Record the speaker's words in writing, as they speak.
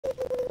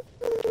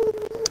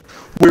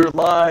We're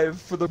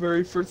live for the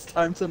very first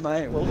time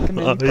tonight. Welcome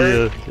in.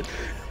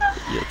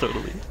 Yeah,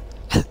 totally.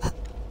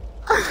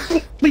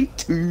 Holy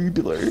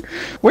toodler.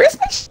 Where's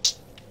my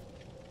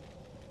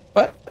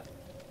what?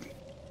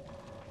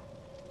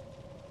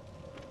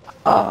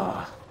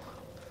 Ah.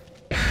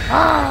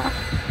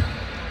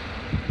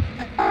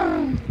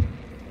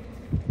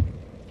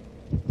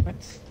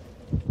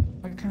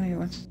 What can I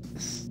watch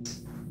this?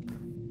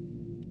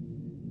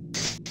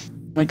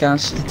 Oh my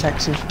gosh,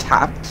 detective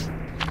tapped.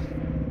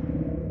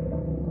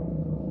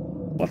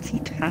 What's he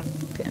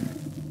tapping?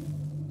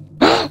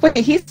 Wait,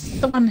 he's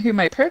the one who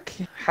my perk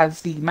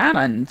has the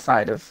mana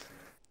inside of.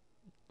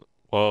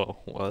 Whoa,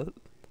 what?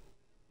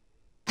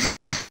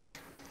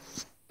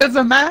 There's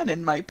a man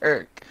in my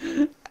perk.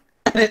 And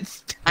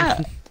it's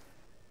tapped.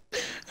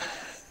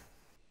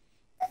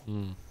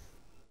 Hmm.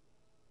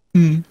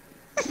 Hmm.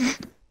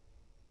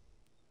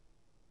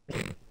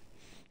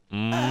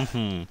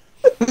 Mm-hmm.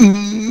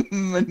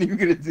 I knew you were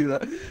gonna do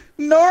that.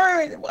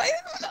 Norman, why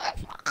is that?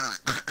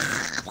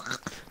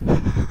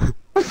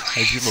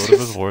 Has you loaded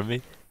before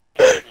me?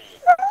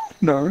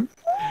 No.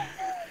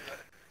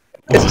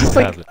 It's just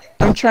like happened?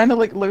 I'm trying to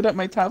like load up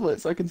my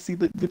tablet so I can see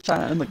the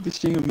chat and like the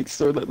stream and make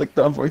sure that like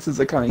the voices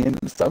are coming in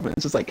and stuff, and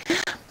it's just like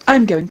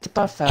I'm going to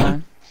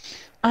buffer.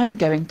 I'm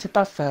going to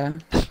buffer.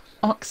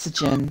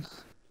 Oxygen.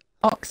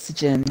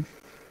 Oxygen.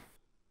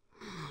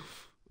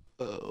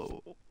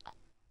 Oh.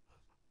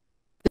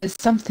 There's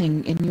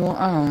something in your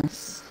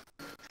ass.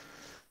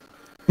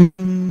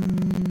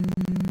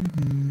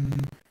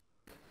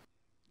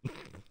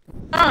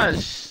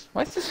 Gosh,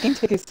 why is this game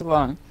taking so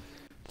long?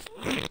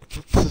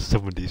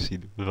 Someone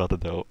DC without a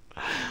doubt.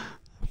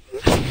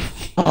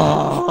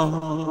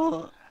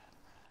 Oh.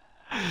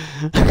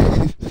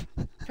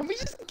 Can we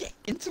just get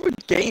into a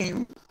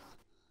game?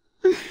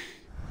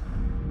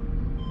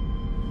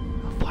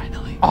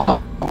 Finally.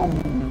 Oh.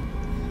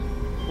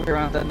 We're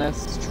on the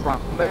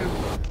Nostromo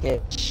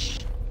pitch.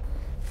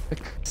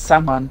 Because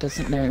someone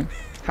doesn't know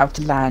how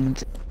to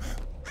land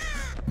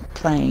a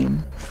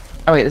plane.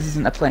 Oh wait, this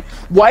isn't a plane.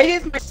 Why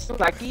is my so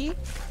laggy?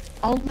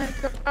 Oh my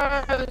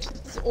gosh,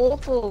 this is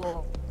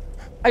awful.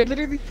 I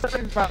literally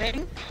started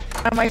running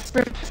and my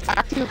sprint was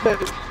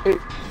activated.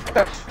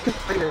 That's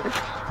completed.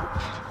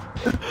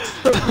 It's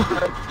so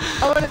good.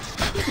 Oh, and it's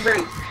fucking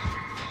great.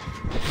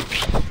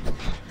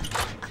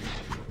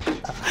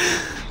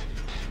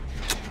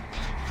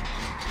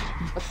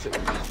 That's so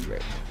fucking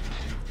great.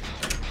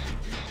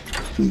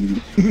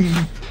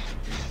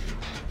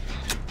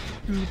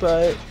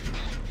 But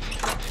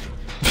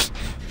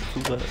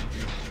Who's that?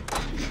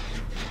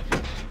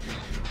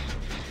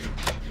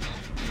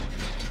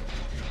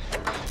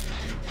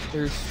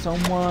 there's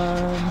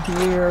someone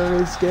here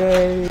is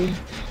gay.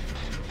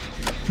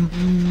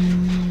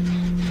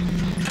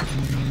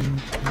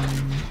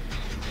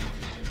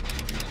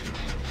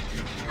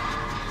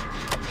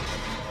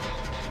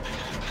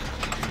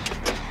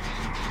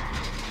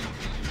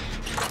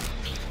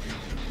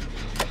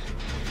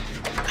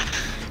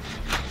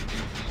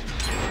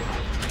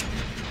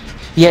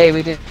 Yay,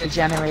 we did a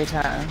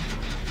generator.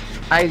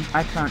 I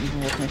can't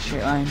even walk in a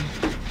straight line.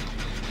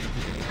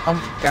 Oh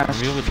my gosh.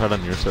 Have you ever tried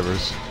on your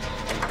servers?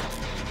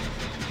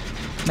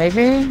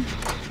 Maybe?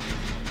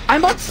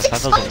 I'm on That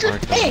doesn't 600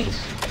 work, ping! though.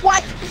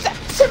 Why?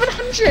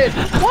 700!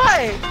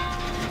 Why?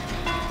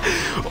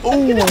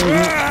 Oh! Get, like,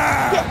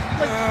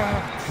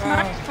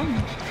 smacked from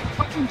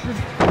fucking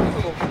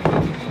people.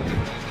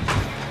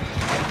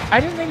 I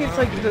don't think it's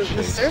like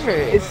the server.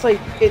 It's like,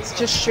 it's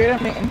just straight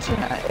on the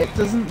internet. It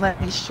doesn't let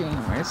me stream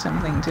or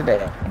something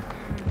today.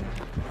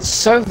 It's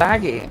so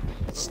laggy.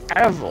 It's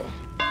terrible.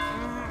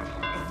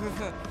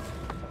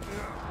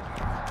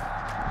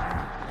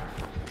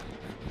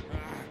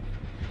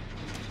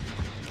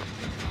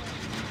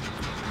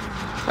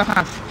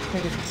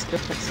 Maybe the skill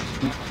checks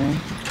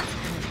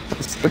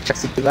the skill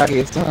checks would be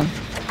laggy as well.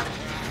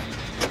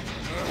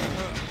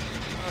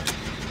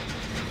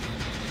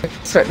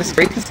 Sorry, this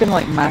break is gonna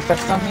like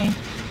manifest on me.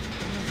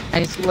 I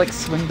need to like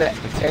swing the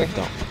air.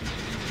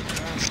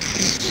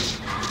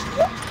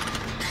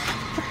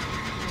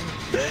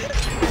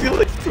 I feel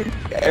like swing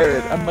the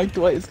air and Mike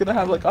Dwight is gonna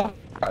have like a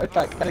heart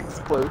attack and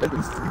explode and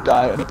then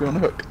die and be on a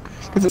hook.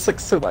 Because it's like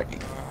so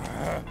laggy.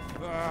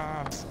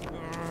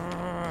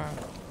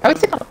 I would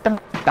say not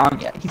down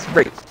yet, he's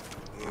raped.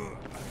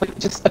 Like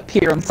just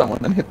appear on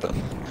someone and hit them.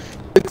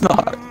 It's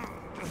not hard.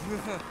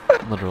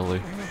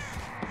 Literally.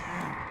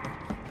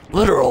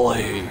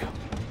 Literally!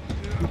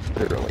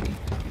 Literally.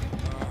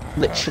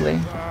 Literally.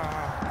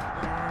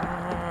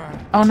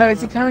 Oh no,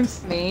 is he coming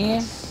to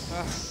me?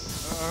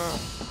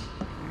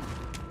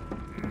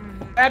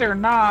 Better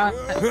not.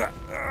 I'm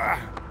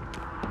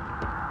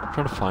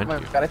trying to find Oh my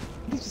you. god, I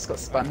think he just got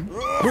spun.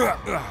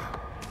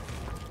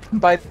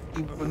 By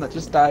the one that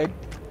just died.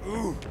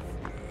 Oh,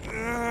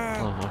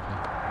 okay.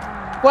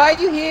 Why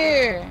are you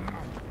here?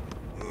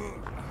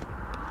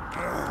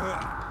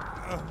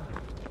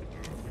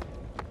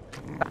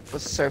 That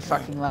was so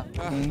fucking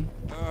lucky.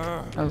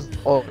 That was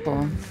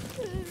awful.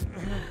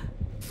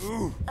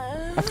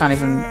 I can't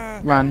even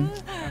run.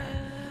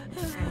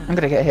 I'm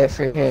gonna get hit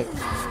for hit.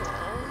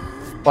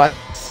 What?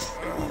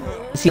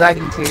 Is he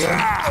lagging too?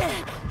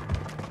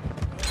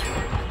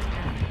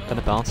 Then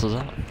it bounces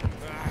out.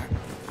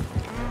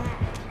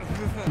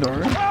 No,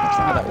 that's not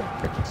how that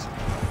works.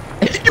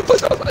 You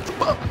put up at the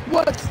bottom.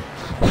 What?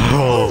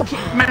 Oh.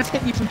 Man's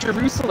hitting you from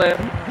Jerusalem.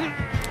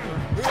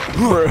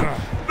 No!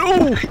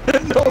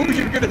 No,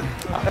 you're gonna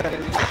die.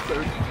 You're so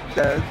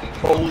dead.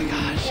 Holy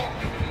gosh.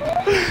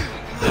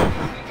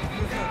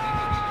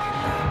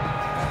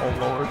 Oh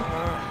lord.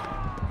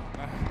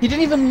 He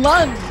didn't even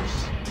lunge!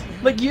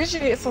 Like,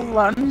 usually it's a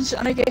lunge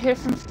and I get hit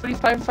from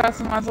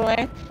 45,000 miles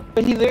away,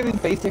 but he literally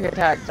basic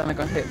attacked and I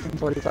got hit from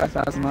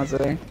 45,000 miles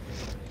away.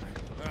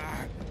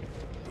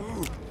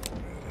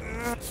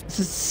 This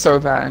is so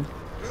bad.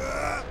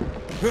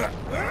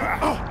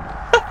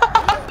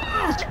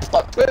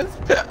 Plot twist!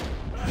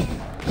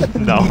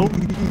 No.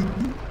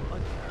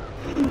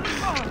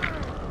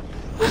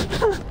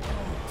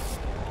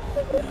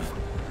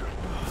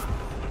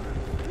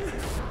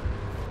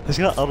 He's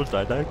got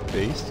autodidactic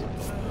base.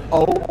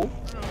 Oh!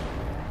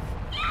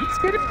 I'm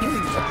scared of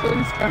healing, that's what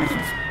he's coming.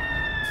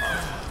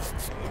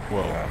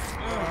 Whoa.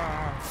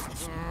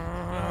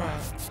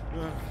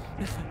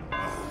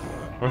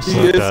 We're He so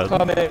is dead.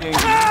 coming! Oh.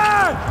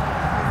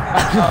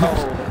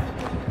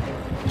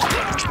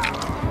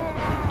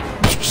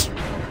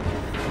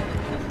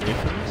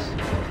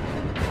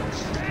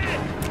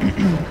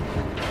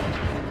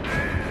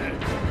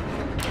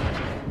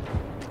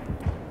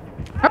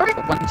 How do I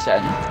get one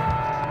shed?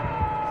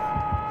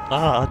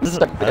 Ah, I'm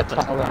stuck to get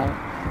tunneled out.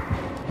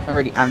 I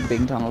already am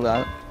being tunneled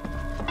out.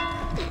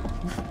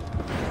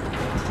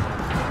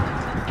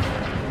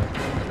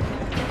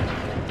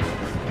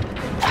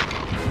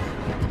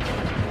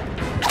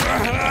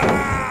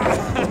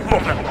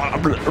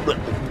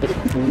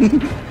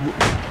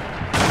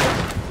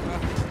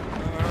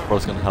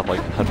 Bro's gonna have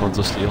like headphones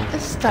of steel.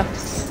 This stuff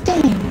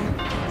stinks.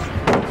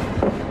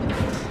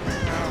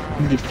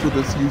 Good for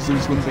those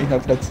users when they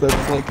have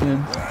headsets like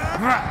him.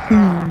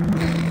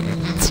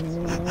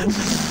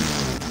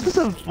 What's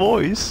that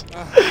voice?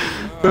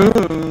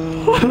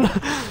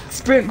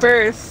 Sprint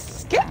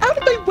burst! Get out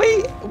of my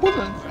way,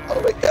 woman! Oh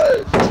my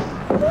gosh!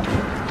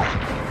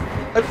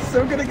 I'm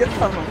so gonna get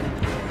tunneled.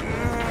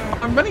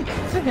 I'm running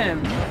into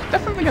him.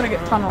 Definitely gonna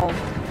get tunneled.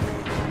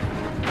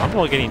 I'm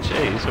not getting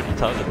chased. What are you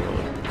talking about?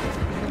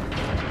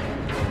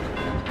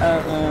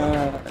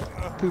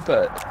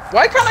 Poopa.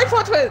 Why can't I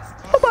plot twist?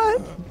 Poopa!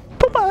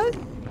 Poopa!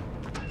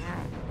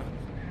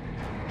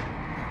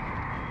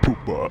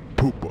 Poopa,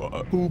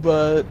 poopa.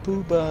 Poopa,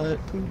 poopa,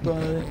 poopa.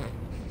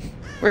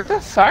 Where the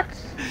fuck?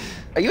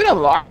 Are you in a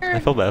locker? I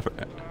feel bad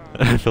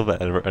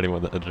for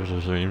anyone that enters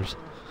the streams.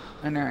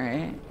 I know,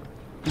 right?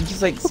 I'm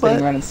just like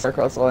spinning around in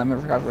circles while I'm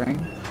recovering.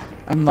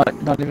 I'm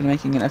not even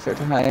making an effort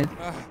to hide.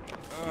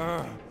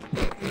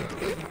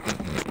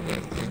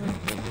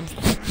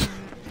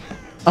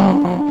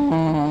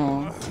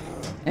 Oh,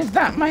 is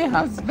that my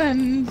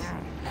husband?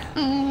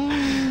 Oh.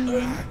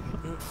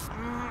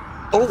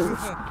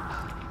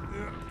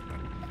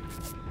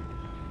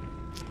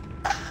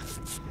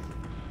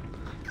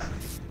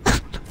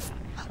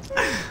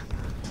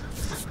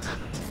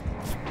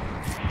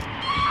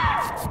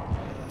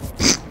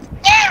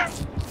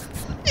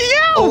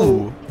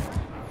 Oh!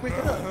 Wait,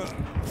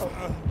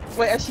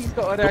 wait, she's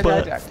got other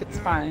jack. It's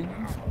fine.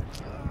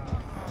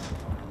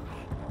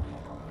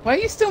 Why are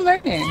you still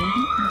learning?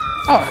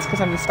 Oh, it's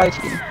because I'm the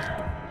spiky.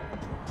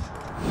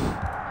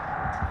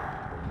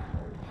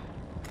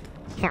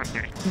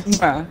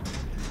 Yeah.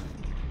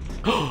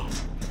 Oh,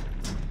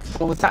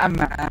 was that a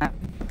man?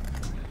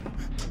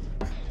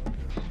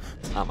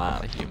 I'm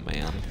out of here,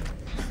 man.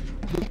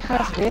 We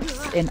have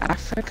this in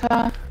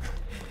Africa.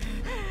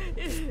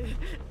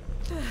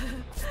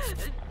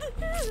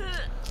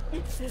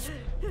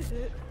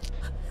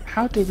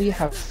 How do we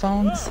have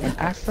phones in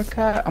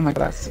Africa? Oh my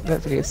god,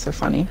 that video is so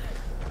funny.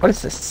 What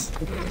is this?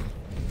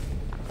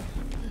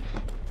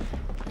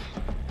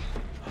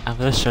 I'm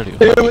gonna show you.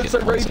 Ew, it's a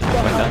race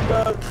behind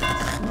us!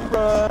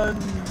 Run!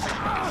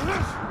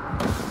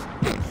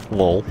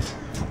 Lol.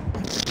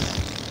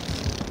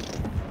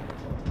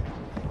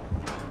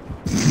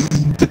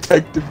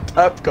 Detective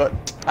Tap got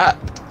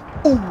tapped.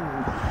 Ooh!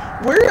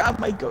 Where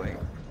am I going?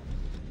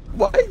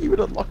 Why are you in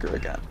a locker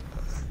again?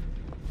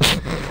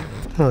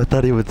 Oh, I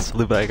thought he would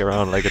slip back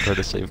around like I tried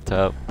to save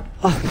Tap.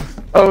 Oh,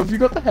 have you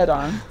got the head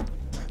on?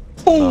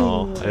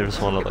 No, I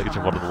just wanted like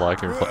jump out of the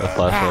locker and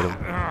flashlight him.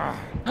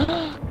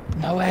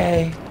 No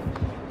way.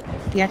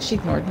 He actually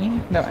ignored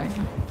me? No way.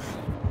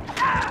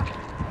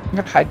 I'm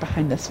gonna hide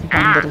behind this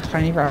one little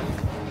tiny rock.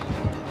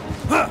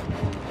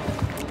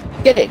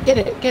 Get it, get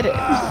it, get it.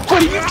 What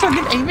are you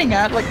fucking aiming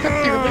at? Like,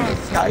 you're like a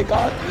sky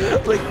god?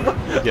 Like,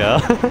 what? Yeah.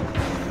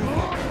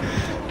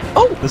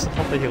 Oh! This is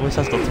something he always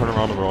has to turn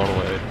around and run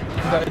away.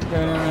 Gotta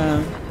turn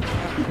around.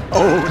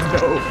 Oh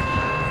no.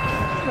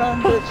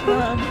 Run, bitch,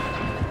 run.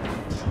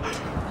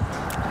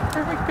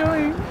 Where am I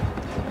going?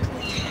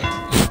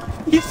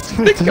 He's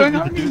like going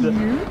on me.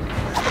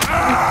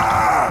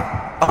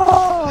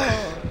 Oh!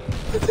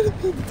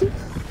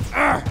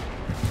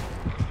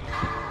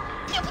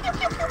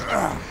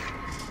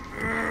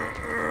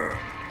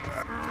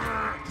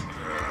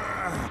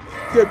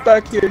 Get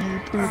back here, you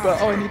poopa.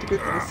 Oh, I need to go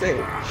for the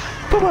save.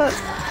 Poopa!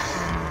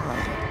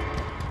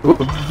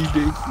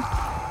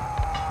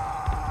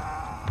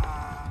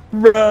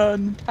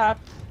 Run, tap.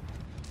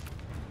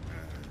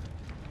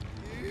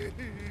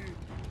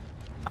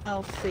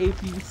 I'll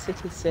save you,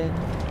 citizen.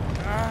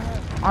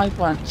 I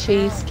want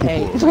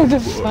cheesecake. What the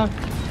fuck?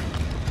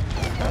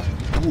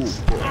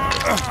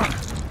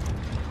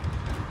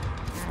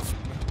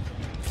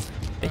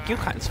 Thank you,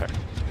 kind sir.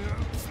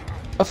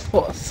 A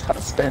false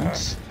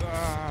husband.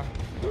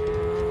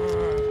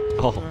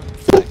 Oh.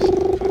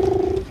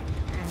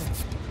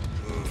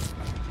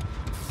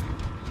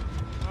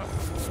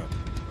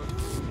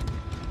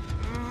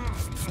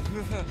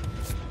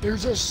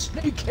 There's a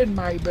snake in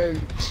my boot.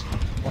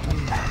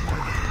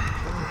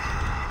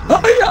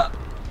 Oh, yeah.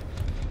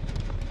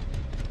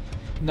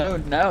 No,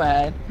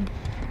 Ed.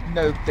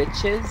 No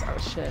bitches. Oh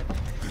shit.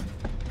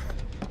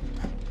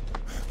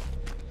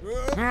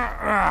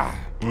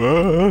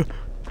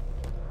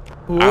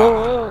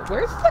 Whoa,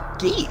 where's the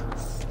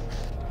gates?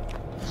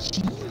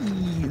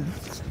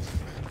 Jeez.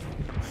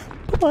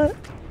 What?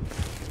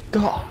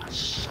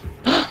 Gosh.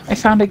 I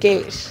found a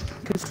gate,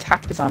 because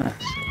Tack is on it.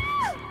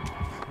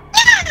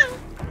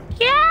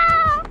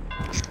 Yeah!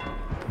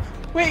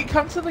 Wait,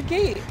 come to the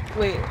gate!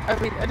 Wait, I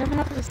don't know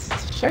how to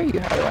show you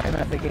how I'm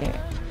at the gate.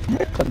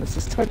 Look on this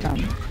is Totem.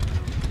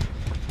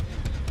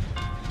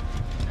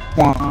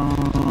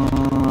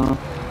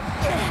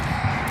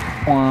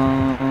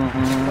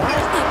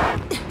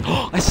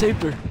 I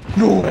saved her!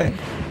 No way!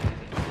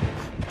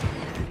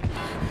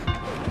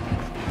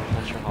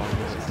 Not sure how it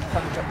is.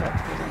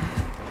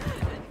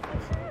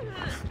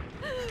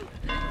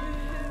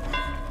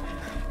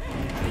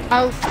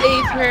 I'll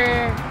save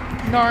her!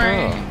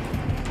 Nori!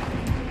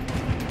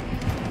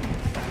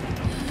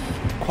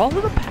 Crawl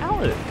to the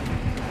pallet!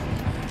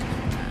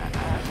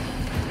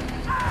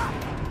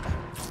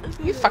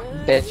 You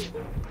fucking bitch.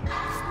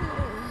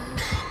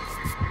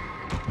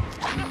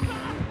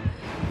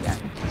 Yeah,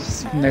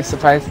 just no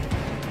surprise.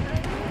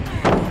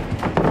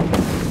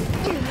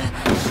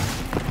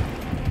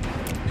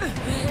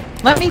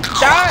 Let me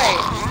die!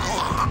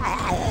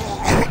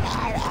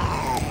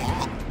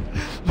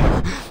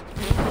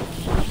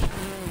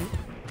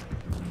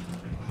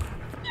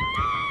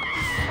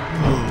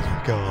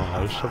 Oh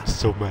gosh, I'm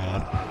so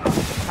mad.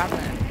 What's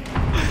happening?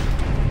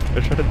 I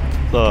tried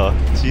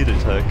to siege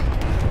attack.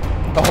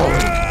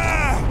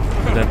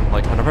 Oh. And then,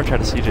 like, whenever I try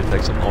to siege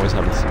attack, something always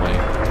happens to my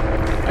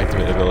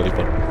activate ability,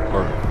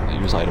 or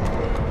use item.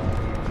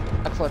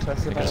 I plot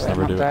twisted I by just the way,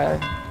 never do I'm it.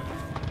 dead.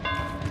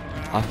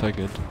 I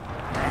figured.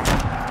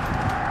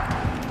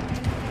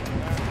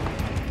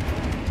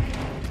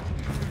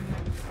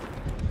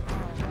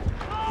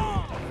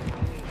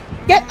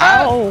 Get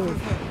out!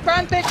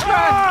 Run, bitch,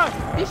 run!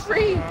 Be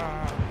free!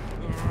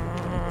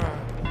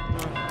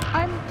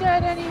 I'm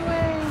dead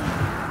anyway.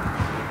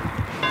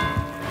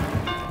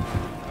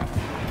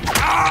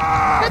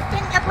 Good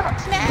thing I brought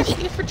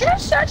Snazzy for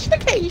just such an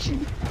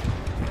occasion.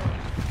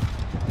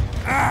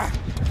 I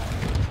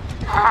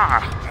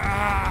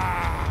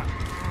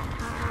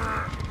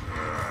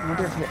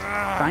wonder if it'll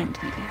find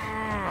me.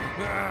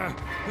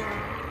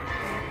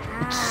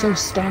 It's so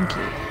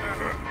stanky.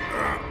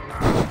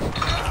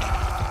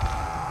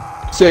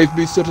 Save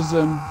me,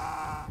 citizen.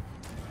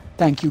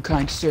 Thank you,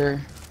 kind sir.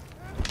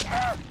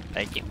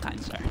 Thank you, kind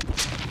sir.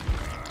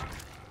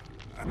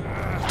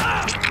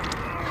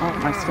 Oh,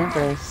 my sprint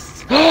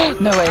burst.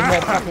 No way, no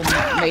problem.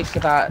 Made for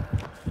that.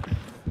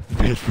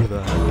 Made for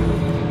that.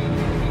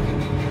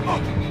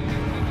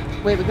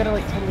 Wait, we gotta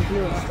like totally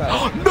heal and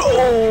stuff.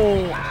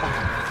 No!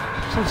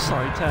 I'm so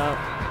sorry, Tap.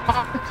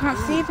 Oh, I can't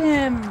save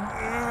him.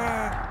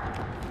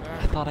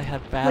 I thought I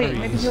had batteries. Wait,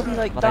 maybe he'll be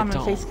like but dumb I and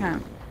don't. face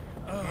cam.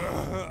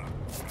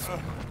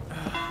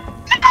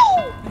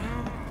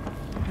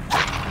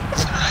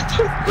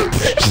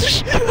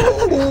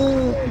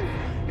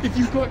 If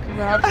you got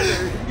grabbed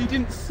there, if you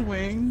didn't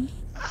swing.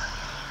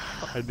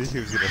 I knew he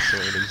was gonna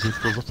swing and he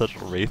just was such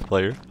a Wraith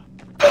player.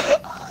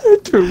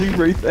 Totally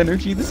Wraith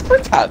energy. This poor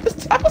tab. This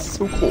tab is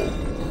so cool.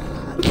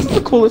 This is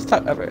the coolest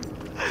tab ever.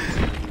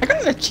 I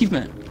got an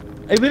achievement.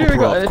 I literally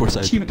got an Of course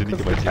I achievement. didn't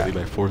get my because of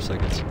daily by 4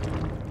 seconds.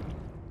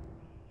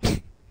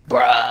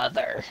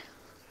 Brother.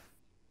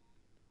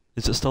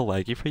 Is it still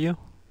laggy for you?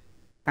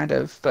 Kind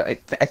of, but I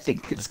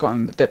think it's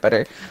gone a bit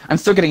better. I'm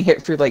still getting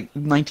hit through like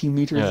 19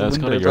 meters Yeah, of that's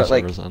window, kinda your but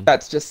like servers then.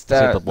 that's just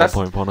It's like the that's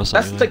 1 point bonus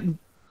that's anyway. like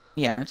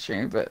yeah,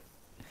 sure, but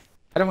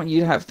I don't want you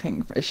to have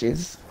ping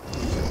issues.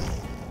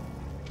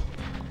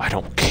 I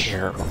don't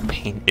care about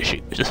pain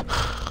issues.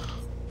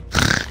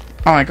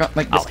 Oh my god,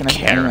 like All this I gonna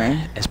care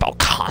anyway. is about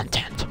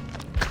content.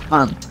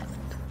 I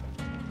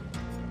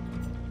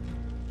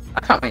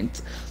can't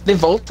wait. The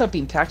vaults have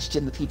been patched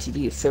in the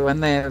PTB, so when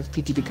the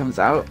PTB comes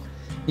out,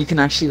 you can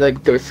actually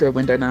like go through a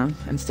window now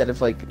instead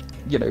of like,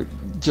 you know,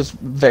 just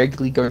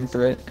vaguely going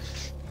through it.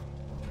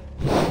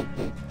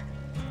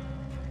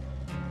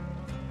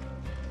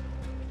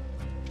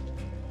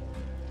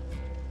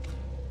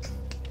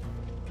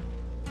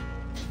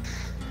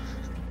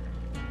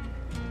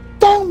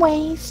 Don't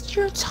waste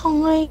your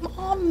time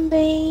on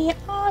me.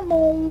 I'm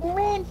all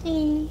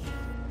ready.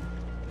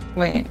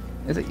 Wait,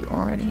 is it you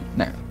already?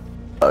 No.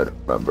 I don't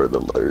remember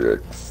the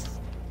lyrics.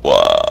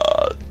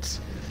 What?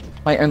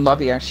 My own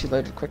lobby actually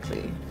loaded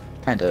quickly.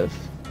 Kind of.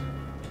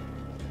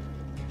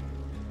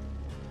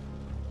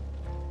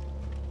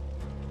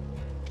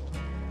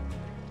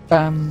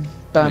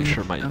 Make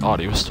sure my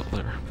audio is still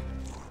there.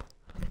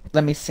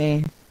 Let me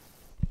see.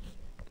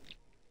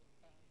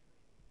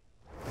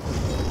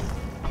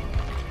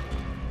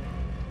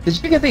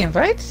 Did you get the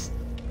invites?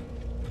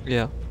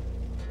 Yeah.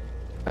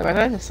 Why did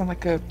I just sound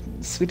like a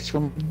Swedish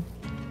woman?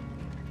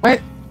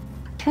 Wait,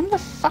 turn the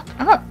fuck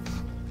up!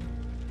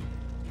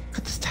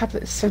 God, this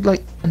tablet is so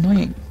like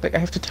annoying. Like I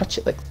have to touch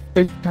it like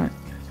 30 times.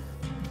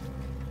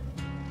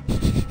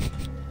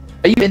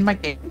 Are you in my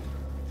game?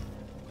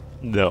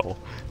 No,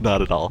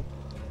 not at all.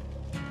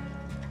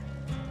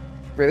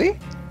 Really?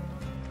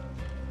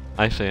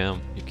 Actually, I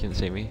am. You can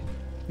see me.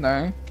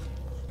 No.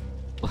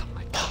 Oh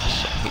my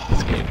gosh, I hate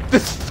this game.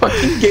 This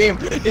fucking game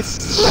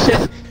is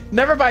shit.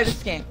 Never buy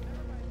this game.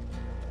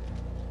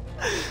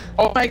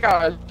 Oh my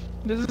god,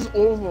 this is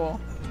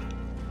awful.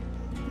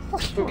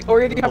 We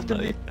already have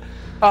to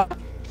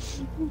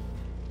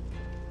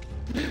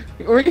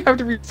we already have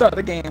to restart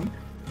the game.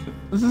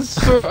 This is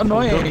so You don't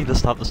need annoying. to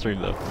stop the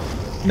stream though.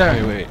 No.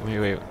 Wait.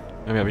 Maybe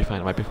I'll be fine.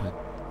 I might be fine.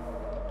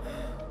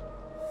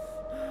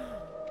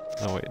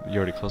 Oh wait, you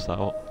already closed that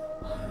out.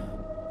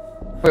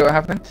 Wait, what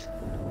happened?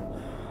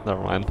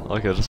 Never mind.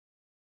 Okay, just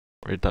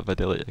read that by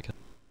delete again.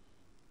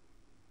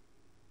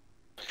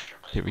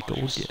 Here we go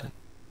again.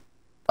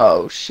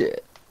 Oh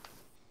shit.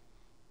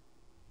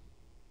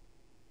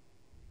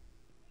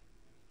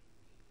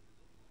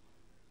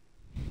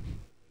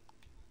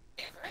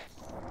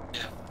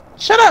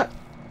 Shut up!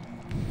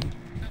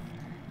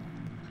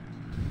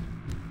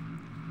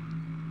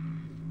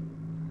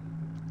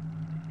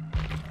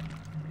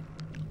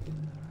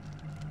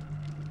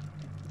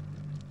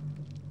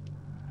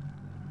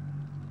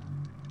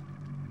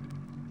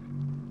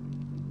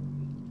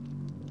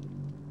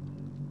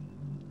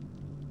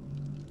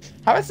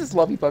 How has this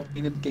lobby bug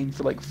been in the game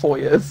for like 4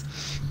 years?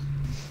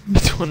 I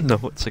don't know.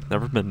 It's like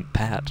never been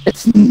patched.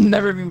 It's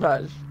never been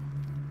patched.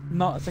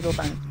 Not a single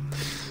time.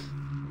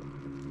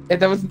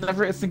 There was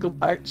never a single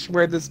patch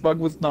where this bug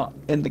was not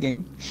in the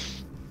game.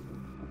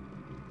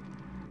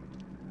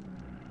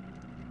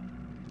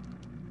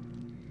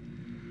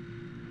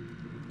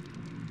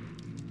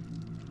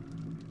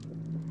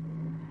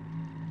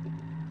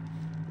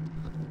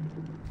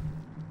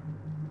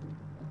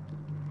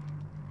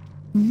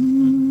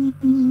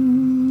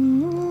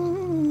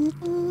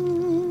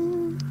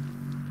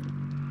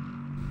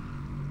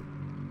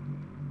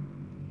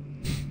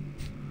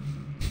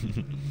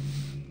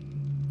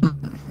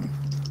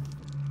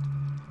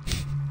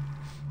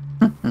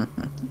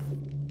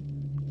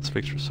 This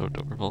picture's so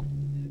adorable.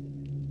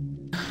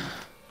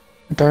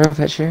 Adorable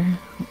picture.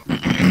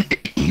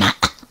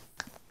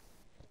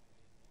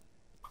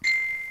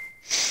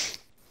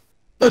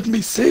 Let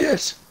me see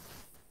it.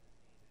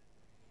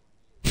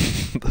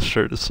 The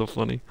shirt is so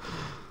funny.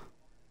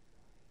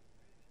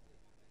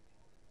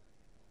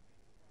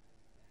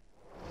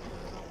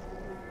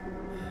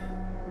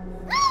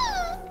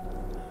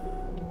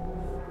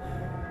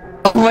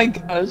 Oh my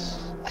gosh.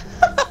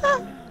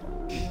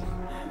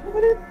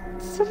 What is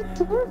so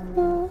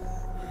adorable.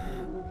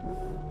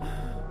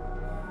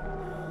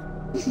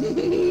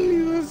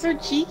 You're so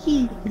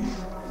cheeky.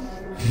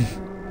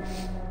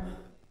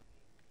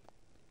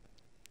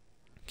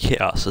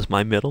 Chaos is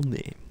my middle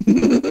name.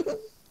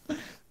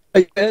 Are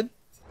you good?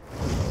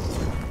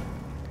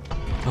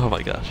 Oh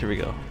my gosh, here we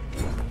go.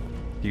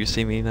 Do you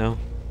see me now?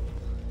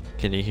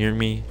 Can you hear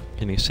me?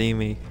 Can you see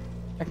me?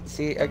 I can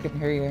see, I can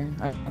hear you.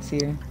 I can see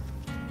you.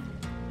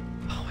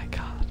 Oh my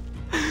god.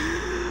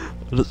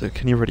 What is it?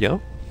 Can you already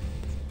go?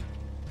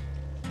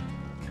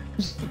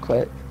 Just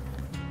quit.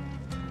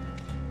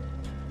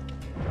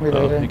 Oh,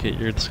 Reload it. okay,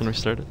 you're just gonna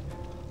restart it?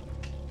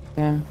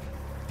 Yeah.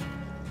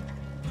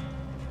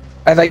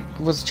 I like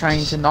was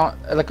trying to not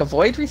like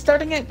avoid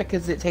restarting it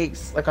because it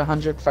takes like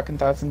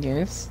 100,000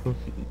 years.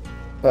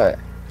 But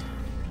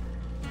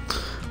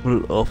What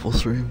an awful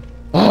stream.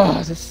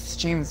 oh, this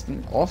stream's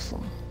been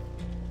awful.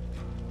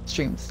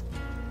 Streams.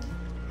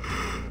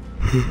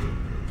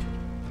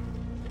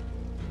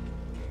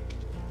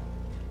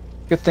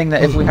 Good thing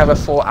that if we have a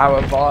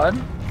 4-hour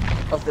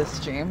VOD of this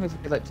stream, if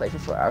we like play for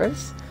 4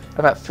 hours,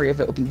 about 3 of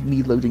it will be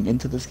me loading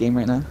into this game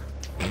right now.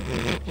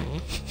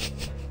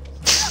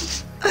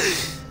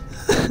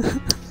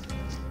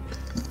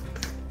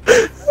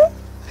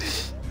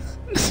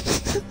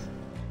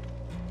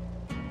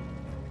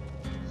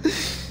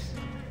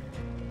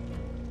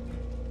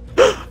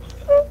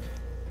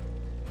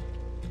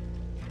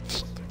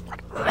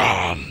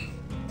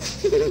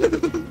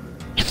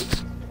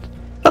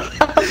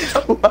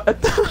 What?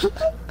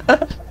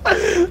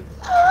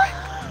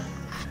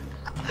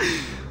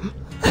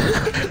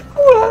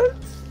 What?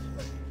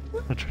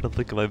 I'm trying to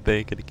look at my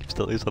bank and it keeps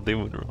telling me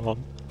something went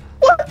wrong.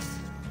 What?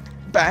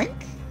 Bank?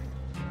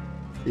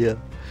 Yeah.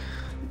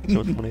 You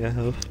know how much money I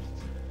have?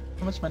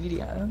 How much money do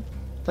you have?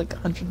 Like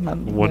 $100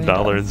 million.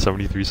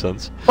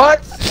 $1.73. What?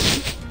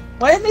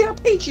 Why didn't they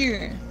not pay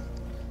you?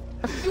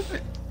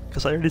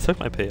 Because I already took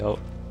my payout.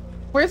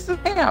 Where's the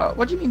payout?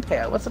 What do you mean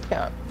payout? What's the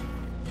payout?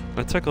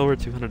 I took over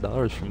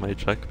 $200 from my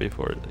check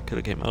before it could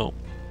have came out.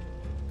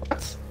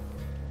 What?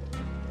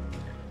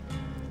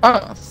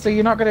 Oh, so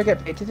you're not gonna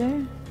get paid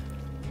today?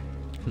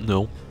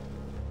 No.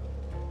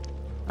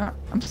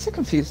 I'm so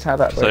confused how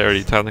that works. Because I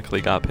already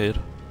technically got paid.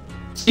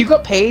 So you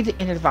got paid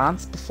in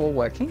advance before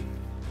working?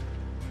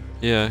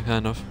 Yeah,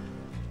 kind of.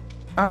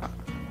 I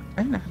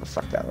don't know how the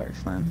fuck that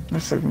works, man.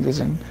 That's so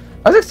confusing.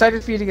 I was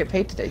excited for you to get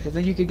paid today, because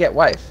then you could get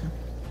wife.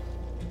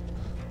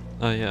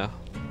 Yeah.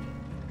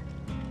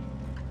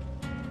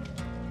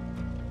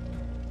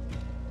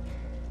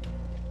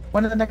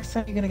 When is the next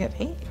time you're gonna get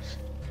paid?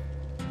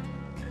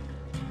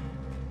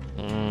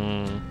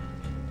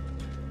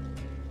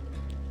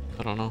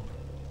 I don't know.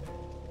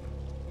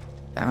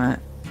 Damn it.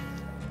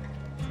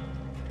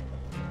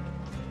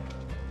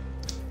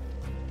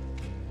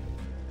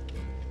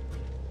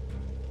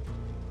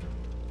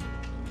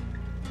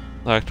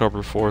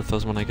 October 4th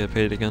is when I get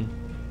paid again.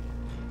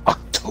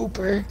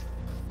 October?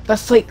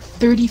 That's like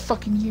 30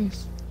 fucking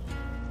years.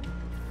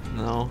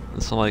 No,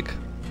 it's like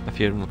a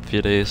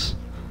few days.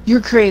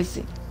 You're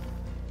crazy.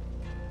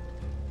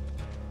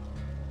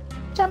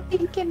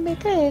 Jumping in me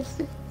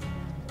crazy.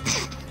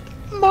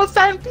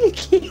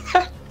 Mozambique.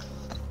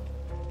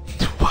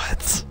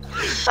 What?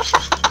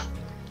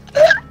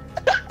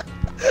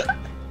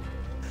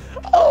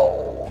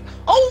 Oh,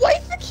 why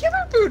is the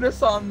killer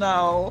bonus on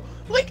now?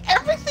 Like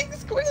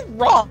everything's going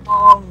wrong.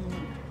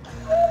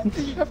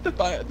 Do you have to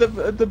buy the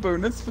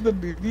bonus for the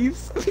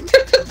movies? The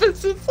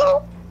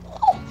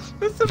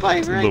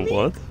Survivor. I The mean.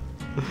 what?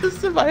 The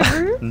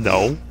Survivor.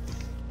 No.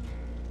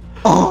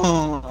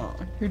 Oh,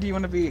 who do you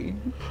want to be?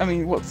 I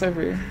mean, what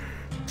server?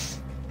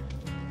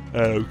 I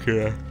don't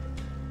care.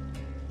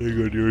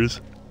 You got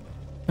yours.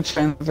 I'm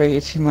trying to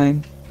variate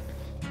mine.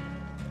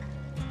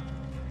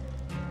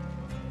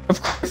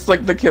 Of course,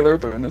 like the killer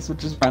bonus would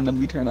just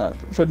randomly turn up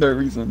for no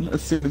reason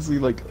as soon as we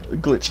like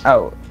glitch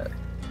out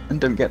and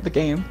don't get the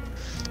game.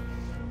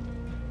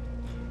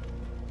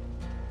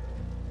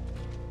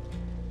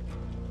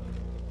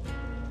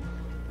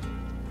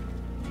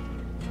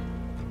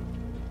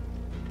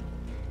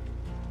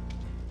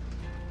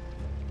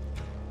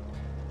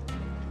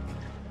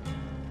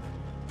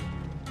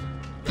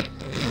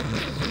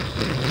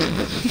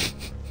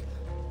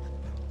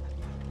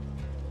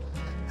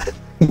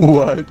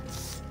 What?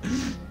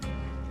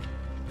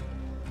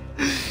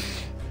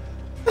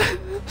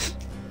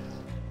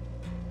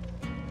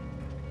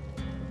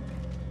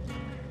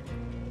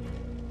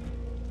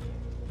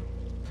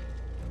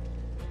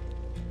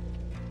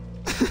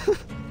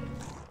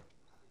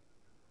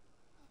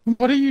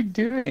 What are you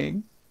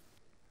doing?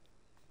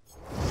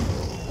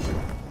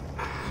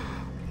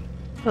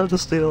 I'll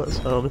just stay on that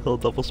Silent Hill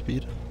double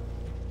speed.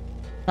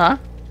 Huh?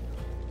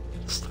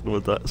 Sticking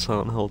with that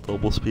Silent Hill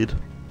double speed.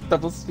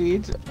 Double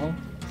speed? Oh,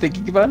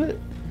 thinking about it?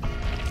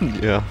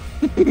 Yeah.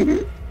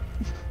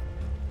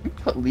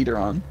 Put leader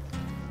on.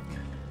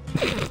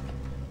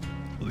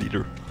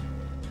 Leader.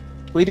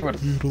 Leader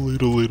would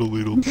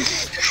Leader.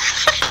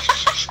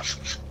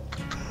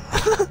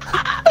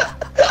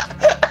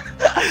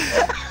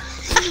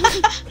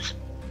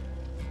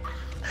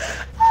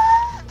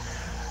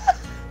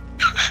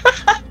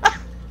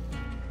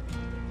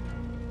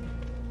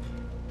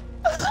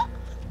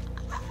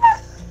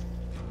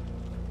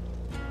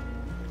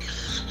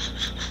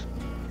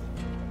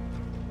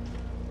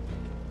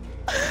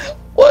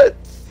 What?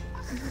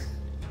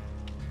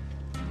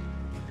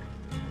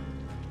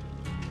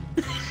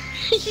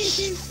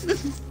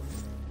 Jesus.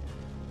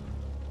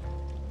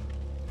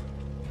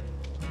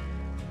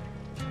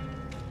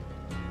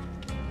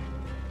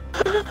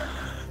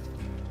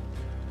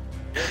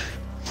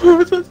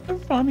 Bro, that's so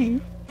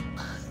funny.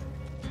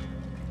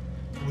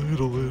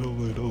 Leader.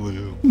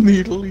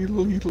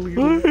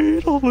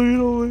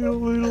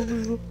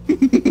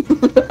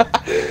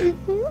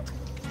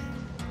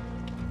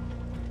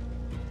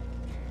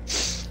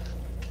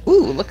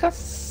 Ooh, look how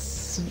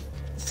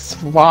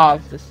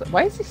suave this.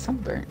 Why is he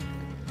sunburnt?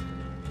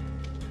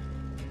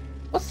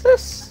 What's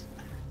this?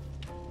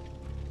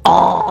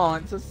 Oh,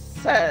 it's a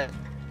set.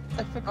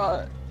 I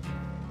forgot.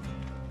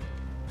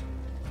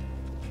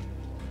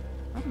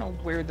 I don't know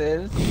where it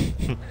is.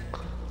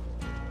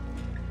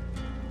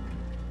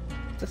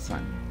 This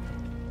one.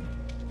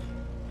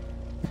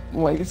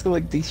 Why is it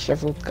like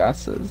disheveled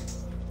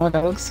glasses? Oh,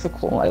 that looks so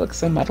cool. I look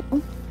so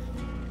metal.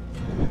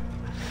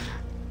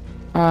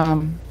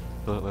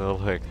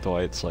 Like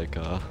Dwight's like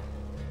I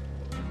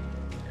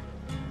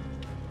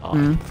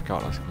forgot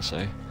what I was gonna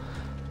say.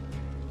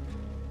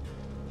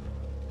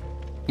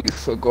 You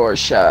forgot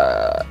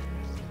shot.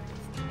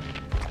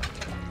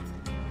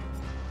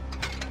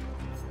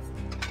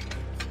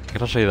 I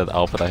can show you that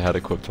outfit I had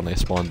equipped when I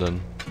spawned in,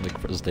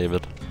 like as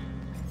David.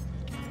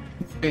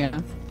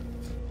 Yeah.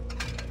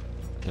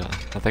 Yeah,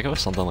 I think it was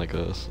something like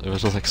this. It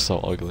was just like so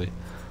ugly.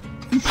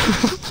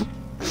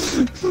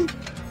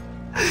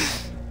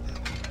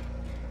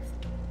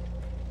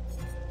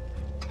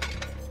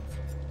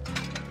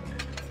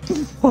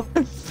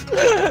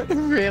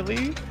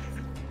 Really?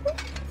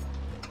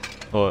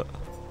 What?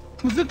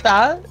 Was it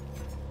that?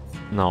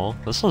 No,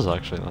 this was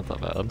actually not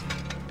that bad.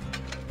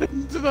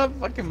 That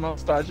fucking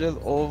mustache is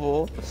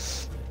awful.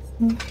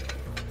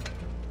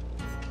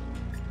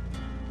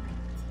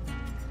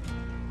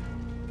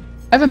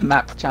 I have a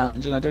map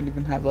challenge and I don't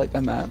even have like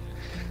a map.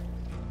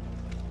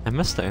 I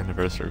missed the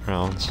anniversary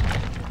crowns.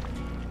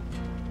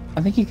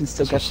 I think you can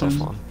still This get was so them.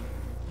 fun.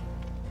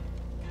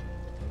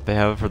 They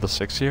have it for the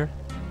 6th year?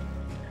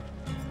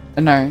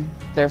 No,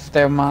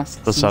 they're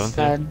masks The 7th year?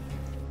 instead.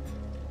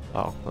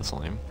 Oh, that's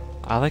lame.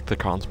 I like the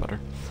crowns better.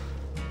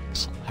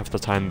 Half the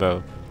time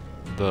the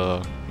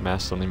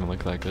masks don't even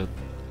look that good.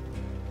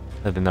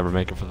 And they never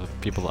make it for the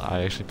people that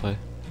I actually play.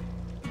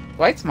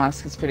 White's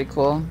mask is pretty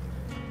cool.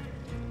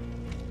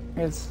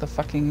 Here's the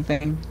fucking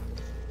thing.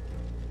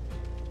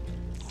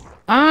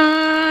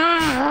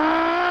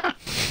 Ah!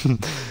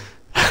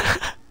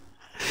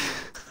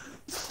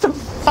 Stop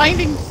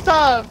finding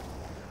stuff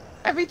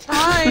every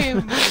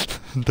time.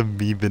 The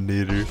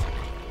Meebinator.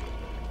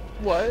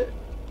 What?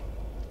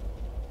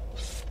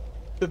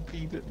 The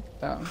beaded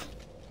down.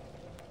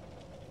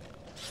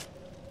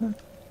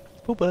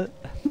 Oh, but.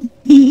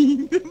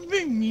 The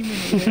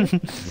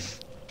Mememinator.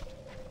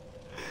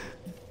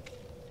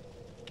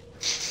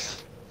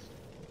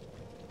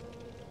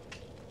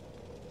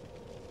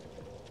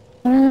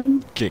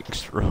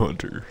 Gangster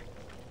Hunter.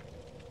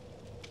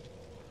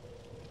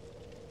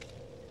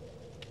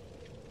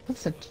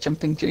 What's a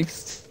jumping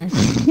juice? I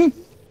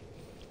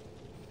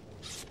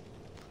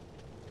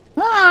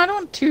don't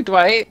want 2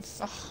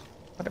 Dwights. Oh,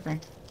 whatever.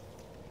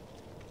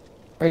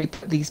 Already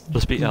put these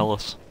Just be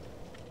Ellis.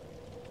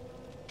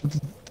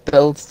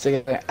 builds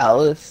together.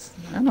 Alice.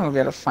 I don't know if we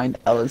gotta find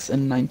Alice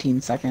in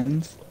 19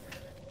 seconds.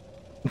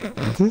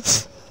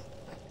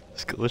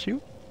 Skill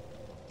issue?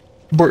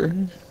 Brr.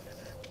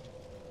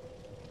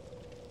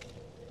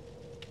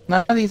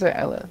 None of these are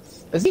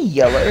Alice. Is he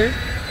yellow?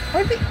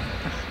 Why is he...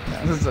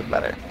 No, this is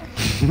better.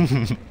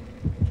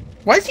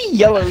 Why is he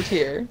yellowed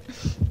here?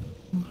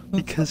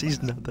 Because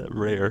he's not that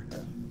rare.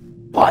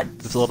 What?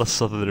 There's a lot of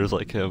Southerners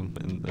like him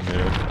in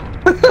America.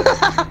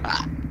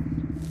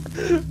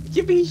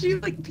 Yeah, but he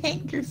should like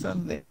pink or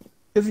something.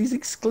 Because he's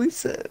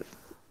exclusive.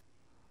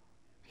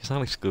 He's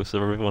not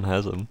exclusive, everyone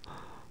has him.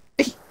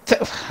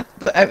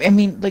 But I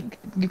mean, like,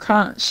 you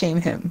can't shame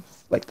him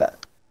like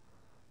that.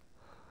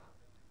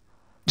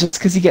 Just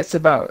because he gets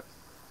about.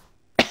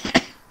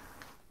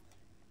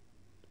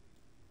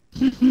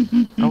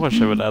 I wish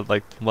I would add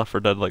like Left 4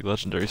 Dead like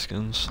legendary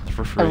skins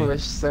for free. I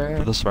wish so.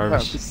 For this That would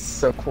virus. be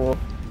so cool.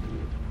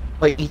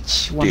 Like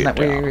each one Dear that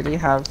we God. already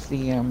have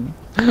the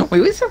we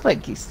always have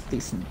like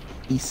decent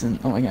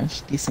oh my gosh,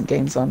 decent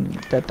games on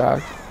Dead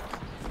Dog.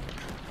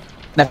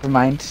 Never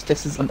mind,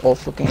 this is an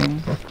awful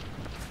game.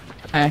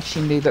 I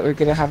actually knew that we were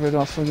gonna have an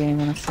awful game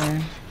when I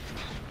say.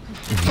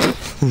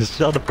 It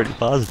sounded pretty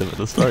positive at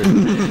the start.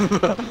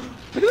 Look at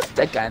this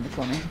dead guy in the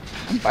corner.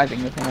 I'm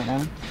vibing with him right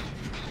now.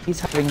 He's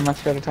having a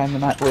much better time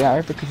than we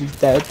are because he's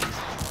dead.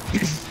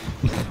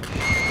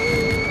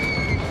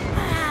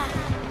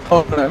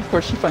 Oh no, of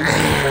course she finds me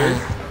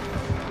first.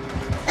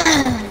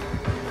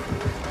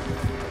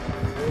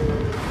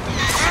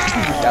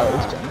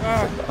 Gallows gen.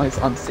 It's like the most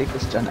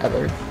unsafest gen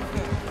ever.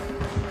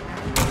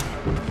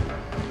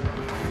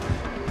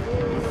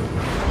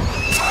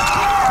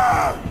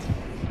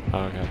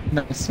 Okay.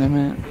 No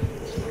swimming.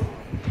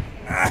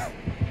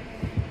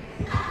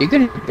 You're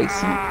gonna be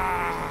basement.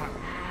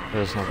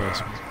 There's no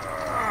basement.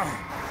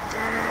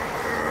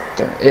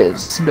 There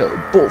is no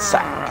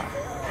bullsack.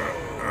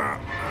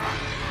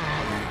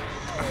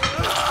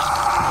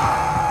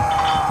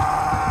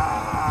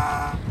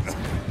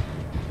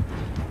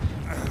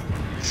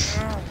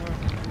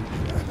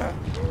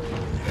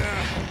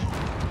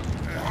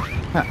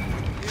 That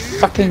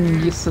fucking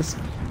useless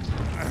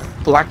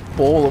black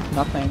ball of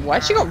nothing. Why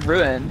she got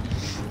ruined?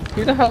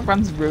 Who the hell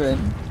runs ruin?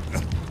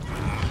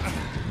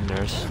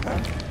 Nurse.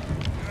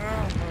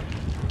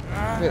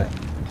 Really?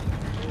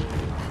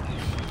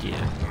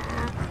 Yeah.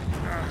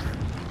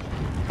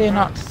 Fear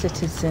not,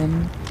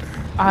 citizen.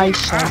 I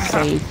shall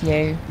save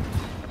you.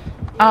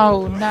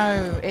 Oh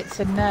no, it's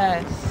a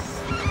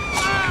nurse.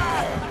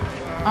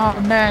 Oh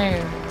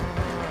no.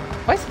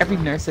 Why is every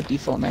nurse a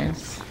default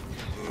nurse?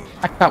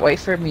 I can't wait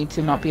for me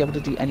to not be able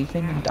to do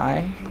anything and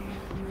die.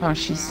 Oh,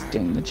 she's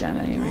doing the gen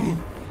anyway.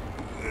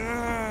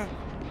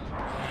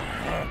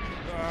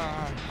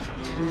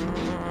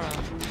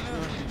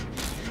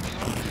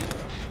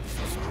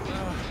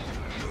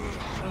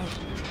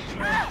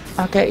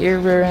 I'll get your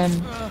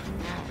ruin.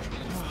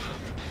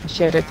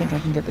 Actually, I don't think I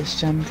can get this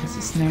gem because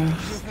it's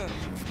nerfed.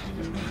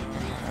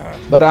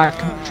 But I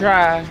can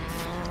try.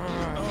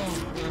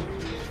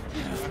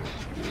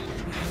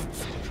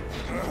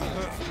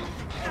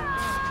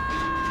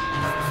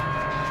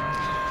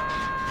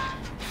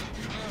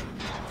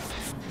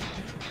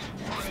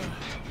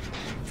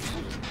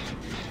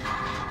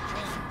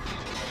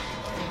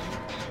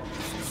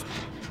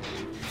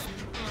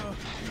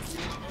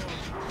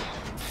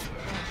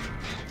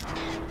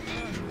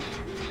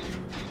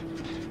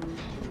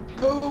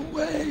 Go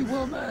away,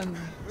 woman!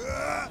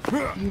 You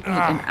need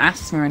an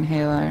asthma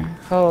inhaler.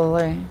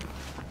 Holy.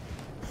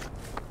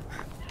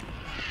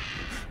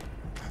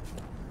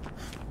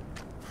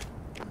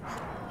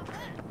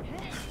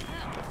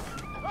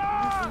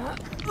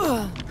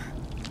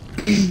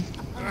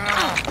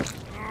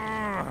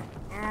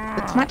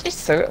 This match is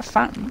so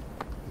fun.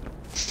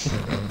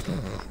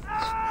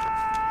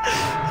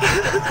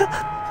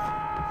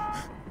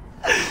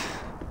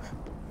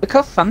 Look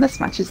how fun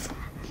this match is.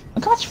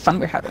 Look how much fun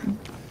we're having.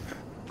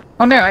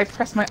 Oh no, I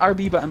pressed my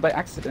RB button by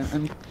accident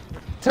and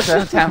took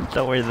an attempt.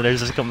 Don't worry, the nurse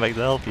just come back to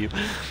help you.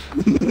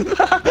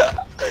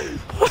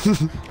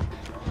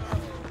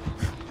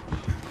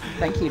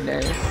 Thank you,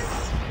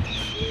 nurse.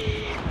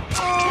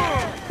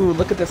 Ooh,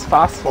 look at this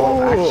fast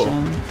fall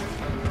action.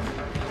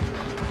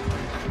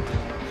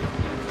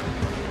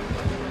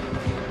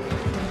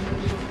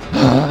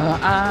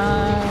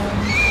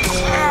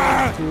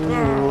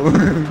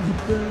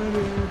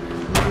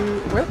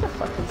 Where the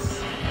fuck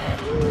is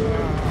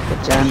the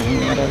Jenny,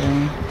 whatever?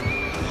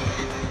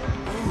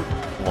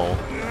 Lol.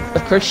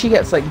 Of course she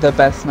gets like the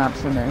best map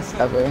for nurse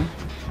ever.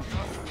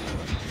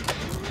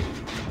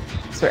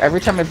 So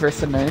every time I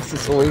verse a nurse,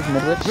 it's always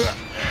Midwich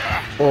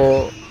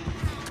or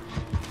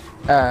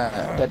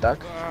Dead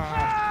Dog.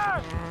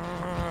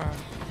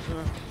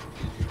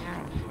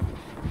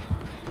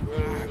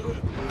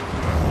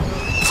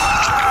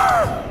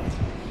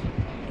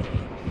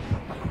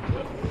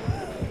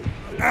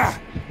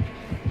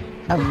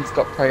 Ellen's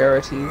got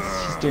priorities.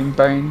 She's doing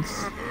bones.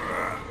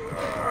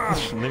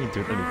 Shouldn't even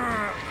do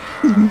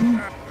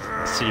anything.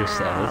 See your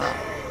status.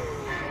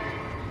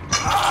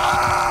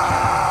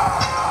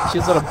 She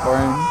was on a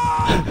bone.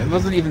 It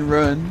wasn't even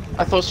ruin.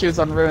 I thought she was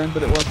on ruin,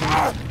 but it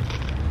wasn't.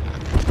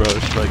 Bro,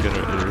 she's like in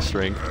her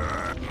strength.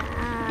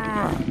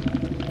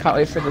 Can't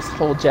wait for this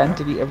whole gen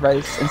to be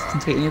erased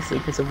instantaneously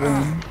because of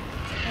ruin.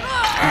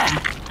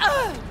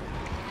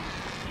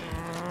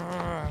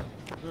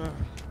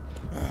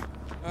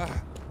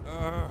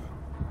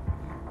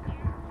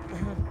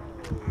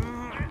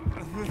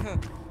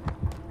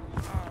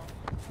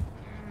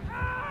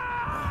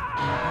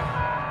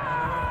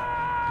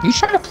 You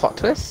trying to plot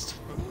twist?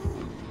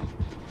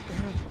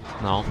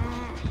 No.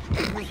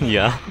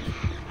 Yeah.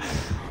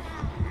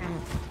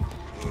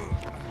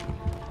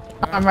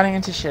 I'm running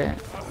into shit.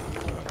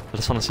 I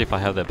just want to see if I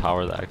have that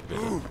power that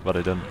activated, but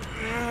I didn't.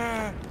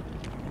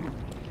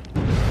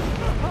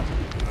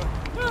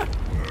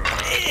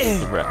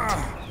 Wrecked.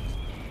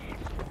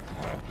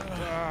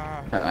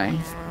 Alright.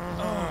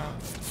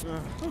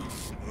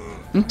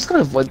 I'm just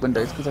gonna avoid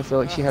windows because I feel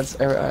like she has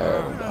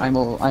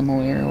Imol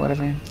or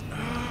whatever.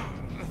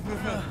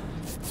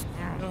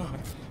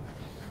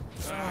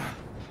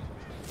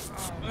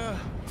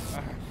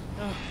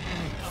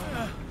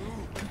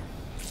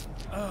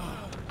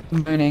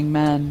 Mooning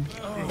man.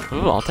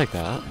 Ooh, I'll take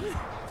that.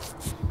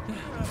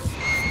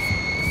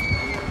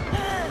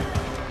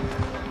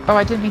 Oh,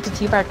 I didn't mean to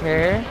teabag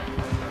her.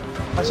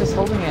 I was just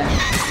holding it.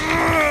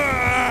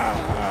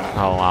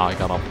 Oh wow, I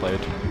got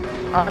outplayed.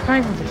 Oh, I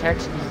can't even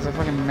protect you because it's a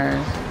fucking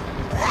nerd.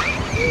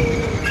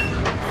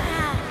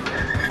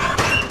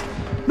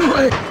 No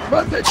way!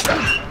 Run, bitch,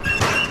 run!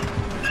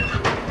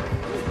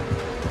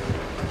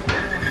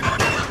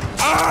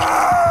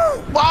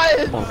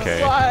 Why?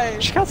 Okay. Why?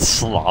 She got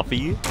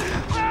sloppy.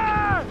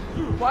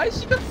 Why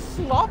is she got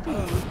sloppy?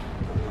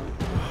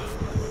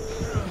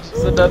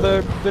 Just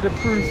another bit of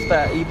proof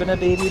that even a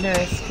baby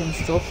nurse can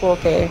still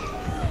 4K.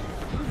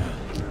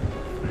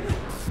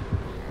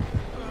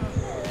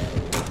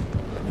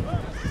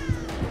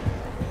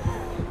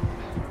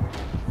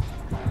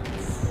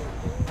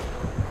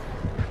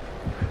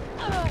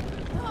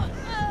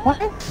 Why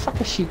the fuck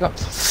has she got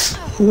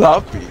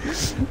sloppy?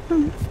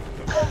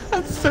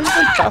 I'm so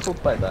like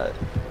baffled by that.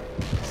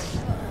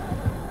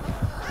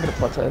 I'm gonna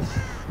plot this.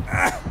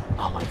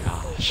 Oh my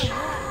gosh.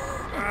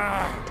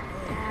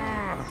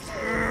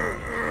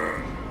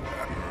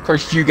 Of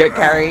course you get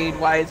carried.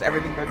 Why is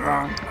everything going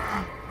wrong?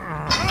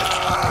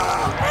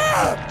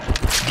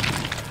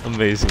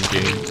 Amazing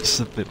game. Just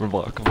a bit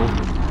remarkable.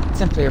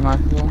 Simply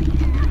remarkable.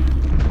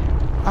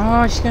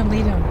 Oh, she's gonna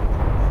lead him.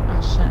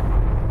 Oh shit.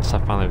 So I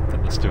finally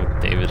did this do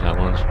with David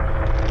challenge.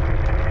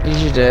 Did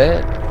you do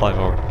it? 5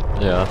 hour.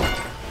 Yeah.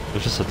 It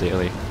was just a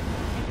daily.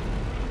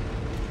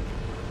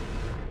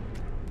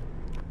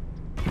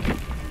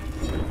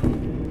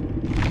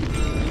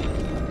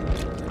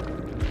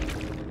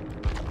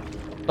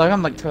 Like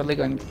I'm like totally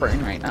going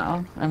burn right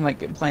now. I'm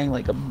like playing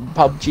like a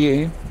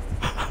PUBG.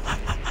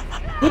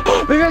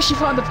 Maybe I should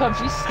find the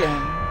PUBG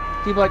skin.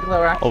 People like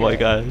lower accurate. Oh my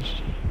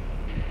gosh.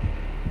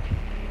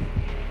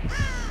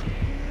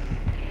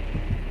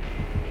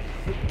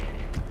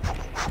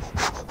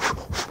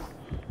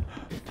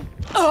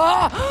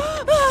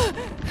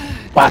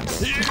 What?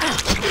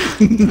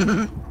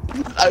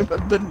 I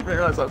didn't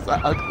realize I was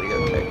that ugly,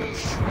 okay.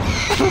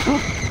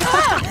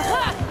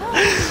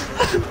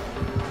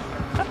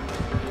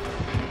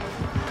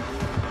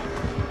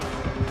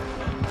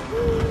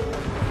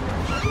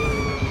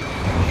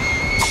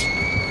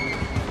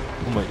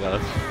 Oh my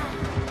gosh.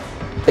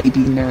 Baby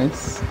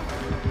nurse.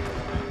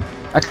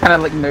 I kind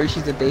of like know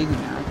she's a baby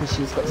now because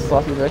she's got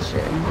sloppy bushing.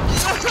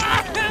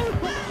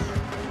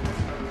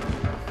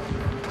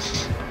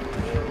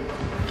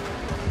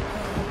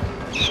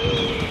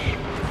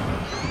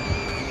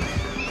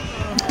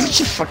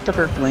 She fucked up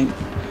her blink.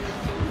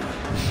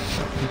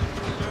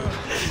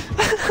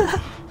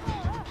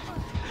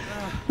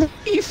 Where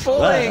are you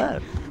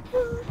falling?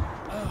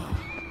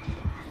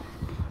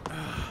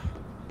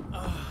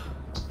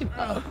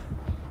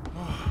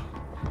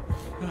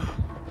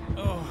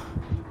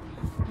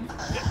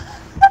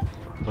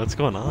 What's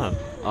going on?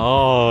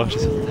 Oh,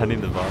 she's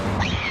tending the bar.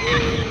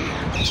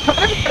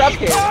 Try to get up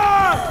here.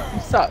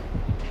 You suck.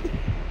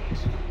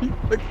 You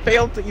like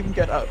failed to even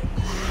get up.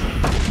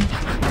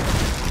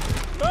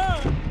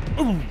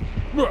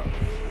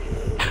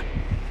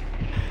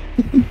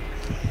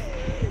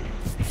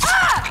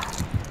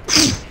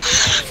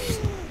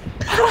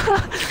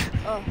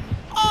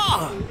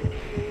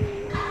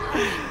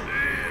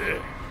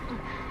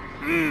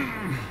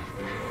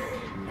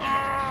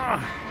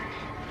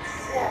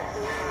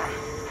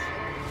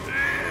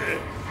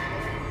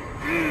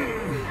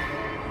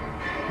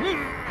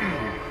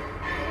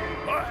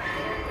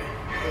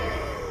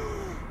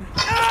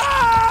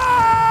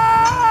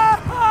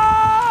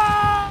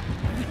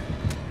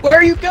 Where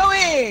are you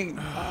going?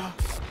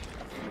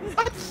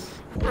 What?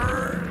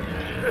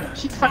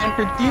 She's fighting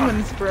her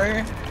demons,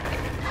 bro.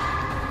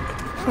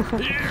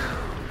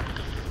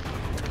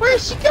 Where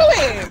is she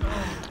going?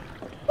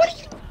 What are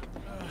you?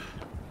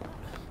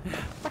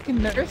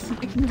 Fucking nurse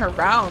making her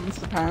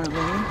rounds,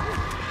 apparently.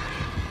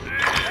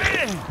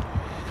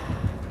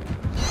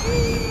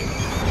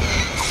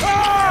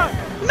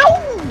 No!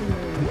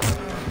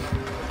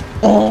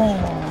 Oh!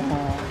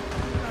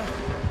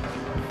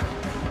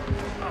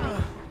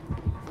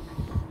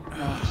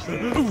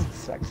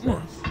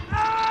 Sexless.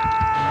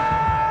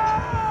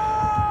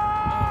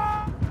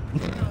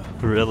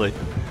 Really?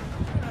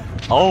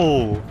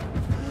 Oh!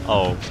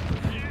 Oh.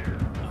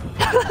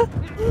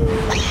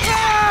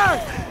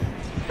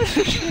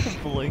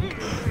 Blink.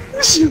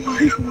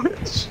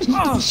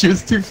 She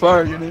was too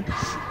far, you know?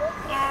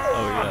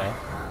 Oh yeah.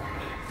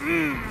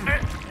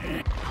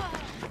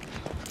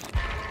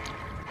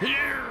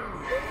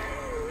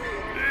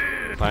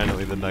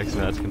 Finally, the next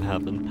match can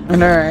happen. I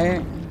know,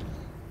 right?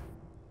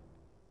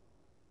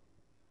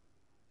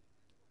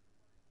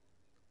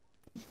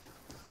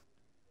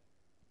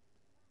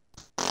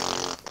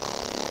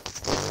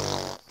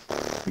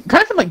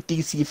 Kind of like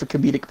DC for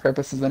comedic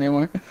purposes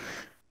anymore.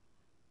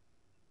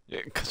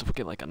 Yeah, because we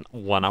get like a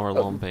 1 hour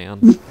long ban.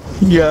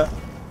 Yeah.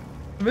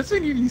 That's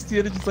when you used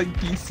to just like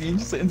DC and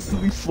just like,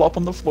 instantly flop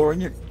on the floor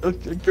and your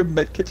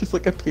medkit just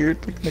like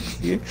appeared like next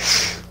to you.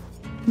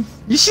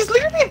 She's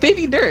literally a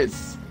baby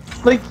nurse.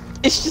 Like,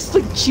 it's just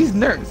like she's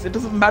nurse. It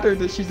doesn't matter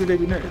that she's a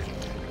baby nurse.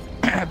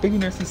 Baby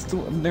nurse is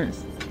still a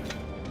nurse.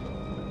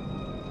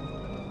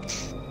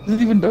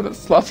 Doesn't even know that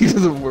sloppy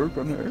doesn't work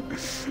on her.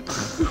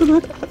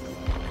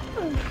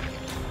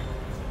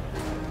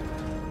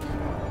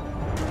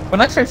 When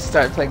I first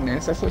started playing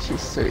nurse, I thought she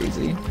was so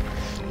easy.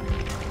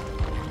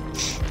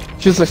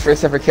 She was the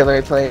first ever killer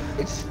I played.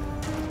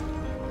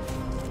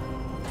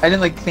 I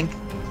didn't like think,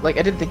 like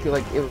I didn't think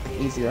like it was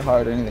easy or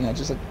hard or anything. I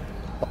just like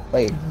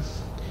played.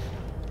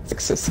 It's like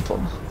so simple.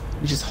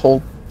 You just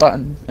hold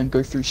button and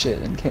go through shit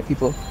and hit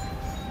people.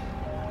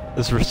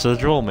 Is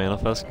residual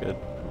manifest good?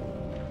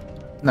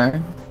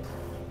 No,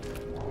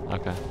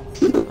 Okay.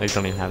 I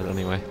don't even have it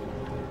anyway.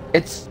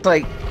 it's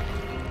like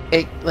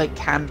it like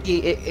can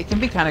be it can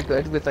be kind of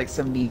good with like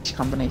some niche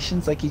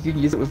combinations. Like you can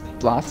use it with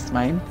Blast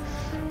Mine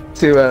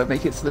to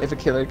make it so that if a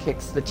killer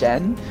kicks the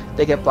gen,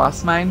 they get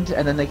Blast Mined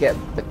and then they get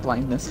like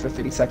blindness for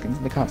 30 seconds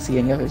and they can't see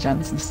any other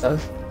gens and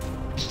stuff.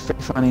 Which is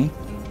pretty funny.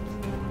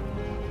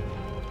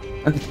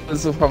 And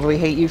this will probably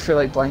hate you for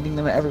like blinding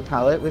them at every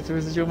pallet with the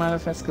residual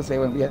manifest because they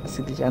won't be able to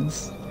see the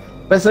gens.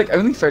 But it's like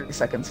only 30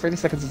 seconds. 30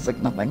 seconds is like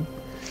nothing.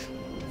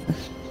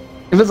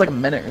 If it was like a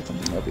minute or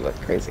something, that would be like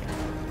crazy.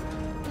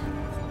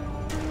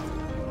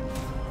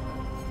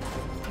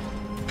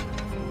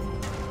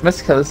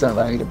 Most killers don't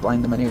allow you to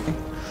blind them anyway.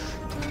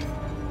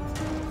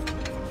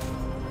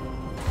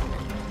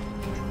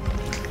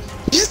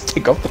 You just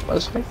take off the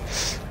flashlight.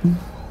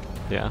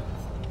 Yeah.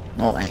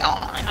 Oh my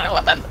god, I don't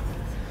want that.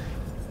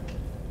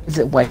 Is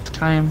it wipe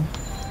time?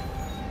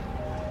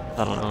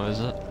 I don't know, is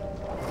it?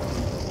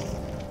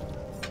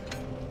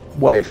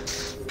 Wipe.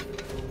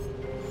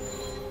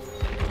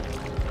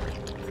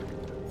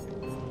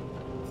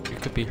 You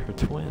could be her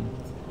twin.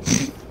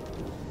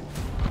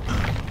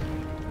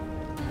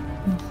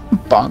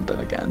 Bonded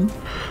again.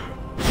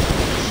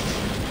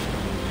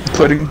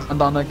 Putting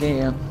Bond on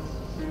again.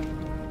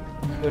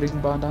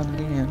 Putting Bond on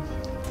again.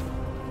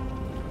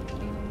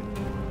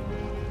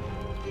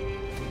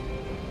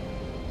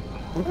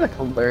 What like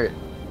alert?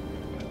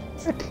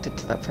 I'm addicted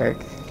to that perk.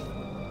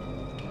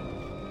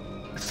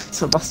 I felt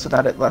so lost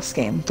without it last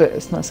game, but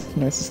it's not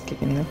something nurse is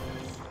kicking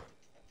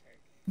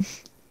you.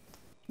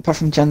 Apart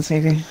from Jen's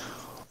maybe.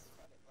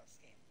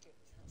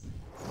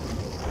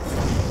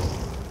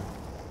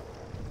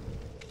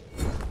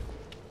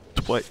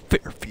 Dwight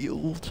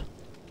Fairfield.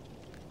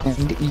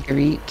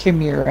 Yuri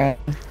Kimura.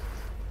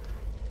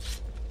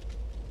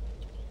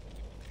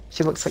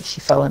 She looks like she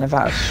fell in a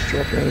vat of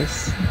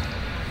strawberries.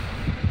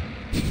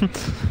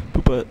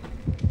 Pooput.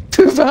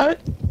 Too bad.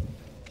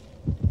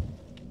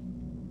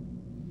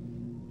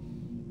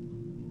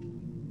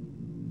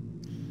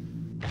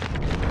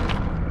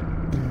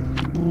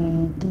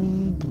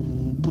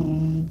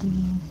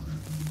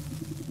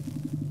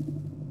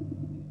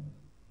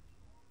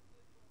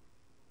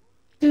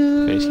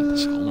 Facing the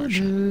Skull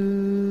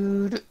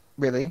Merchant.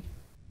 Really?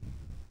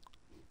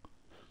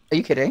 Are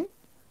you kidding?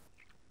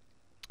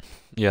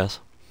 Yes.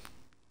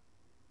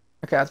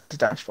 Okay, that's the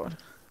dashboard.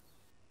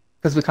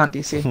 Because we can't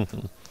DC. I'm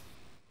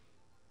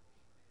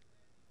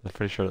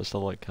pretty sure that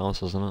still like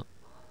counts, isn't it?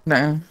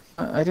 No,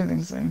 I don't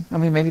think so. I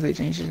mean, maybe they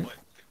changed it.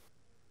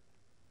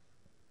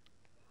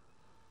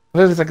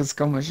 What if it's like a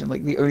skull mission?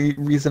 Like the only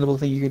reasonable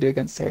thing you could do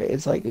against her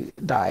is like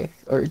die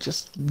or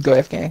just go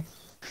AFK.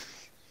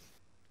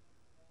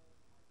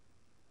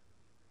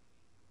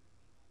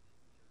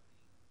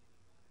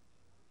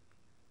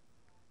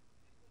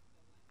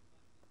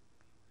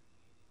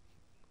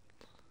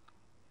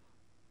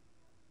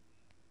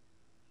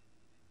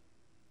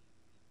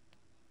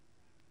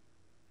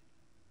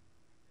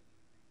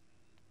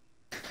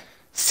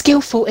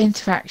 Skillful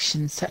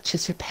interactions such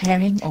as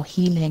repairing or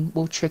healing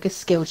will trigger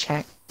skill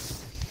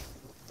checks.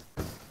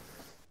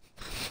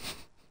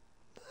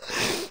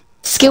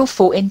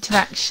 Skillful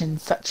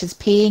interactions such as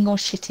peeing or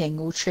shitting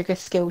will trigger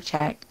skill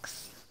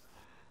checks.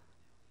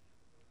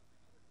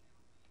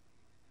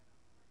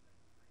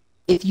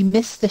 If you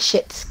miss the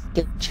shit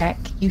skill check,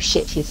 you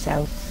shit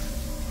yourself.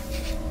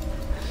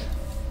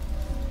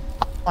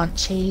 I want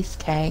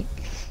cheesecake.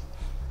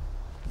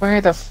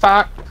 Where the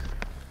fuck?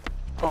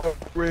 Oh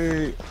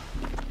wait.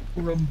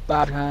 We're on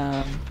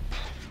Badham.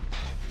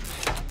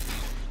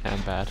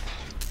 And bad.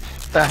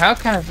 The hell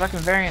kind of fucking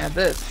variant of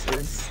this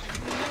is...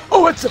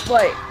 Oh, it's a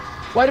play!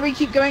 Why do we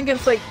keep going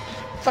against, like,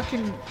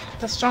 fucking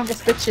the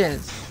strongest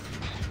bitches?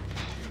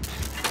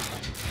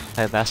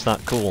 Hey, that's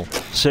not cool.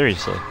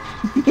 Seriously.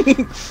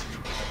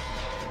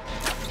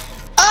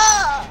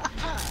 Ah!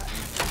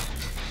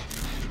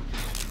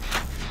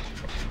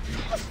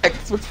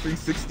 Xbox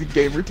 360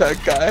 gamer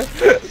tag guy.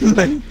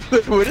 Like,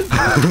 what is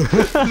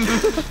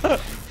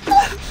that?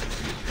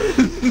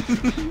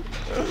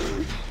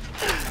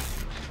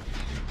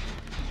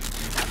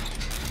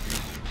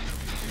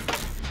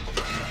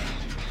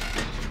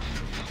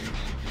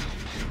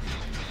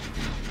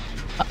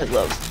 I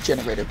love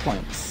generator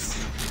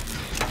points.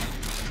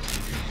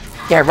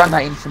 Yeah, run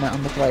that infinite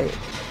on the plate.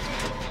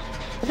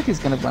 I think he's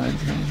gonna run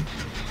into him.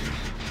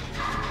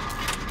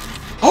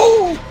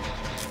 Oh!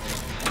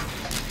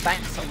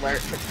 Thanks, Alert,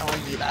 for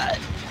telling me that.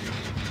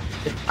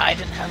 If I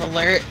didn't have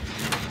Alert,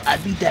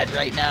 I'd be dead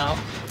right now.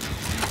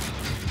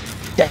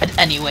 Dead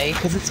anyway,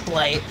 because it's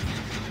Blight.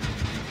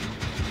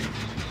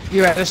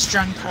 You're at a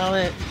strong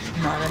pallet.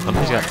 Not anymore.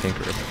 Somebody's got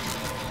Tinker.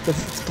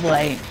 Because it's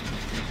Blight.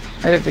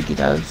 I don't think he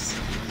does.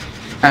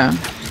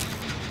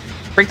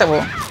 Break that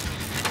wall.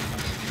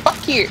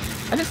 Fuck you!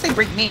 I didn't say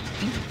break me.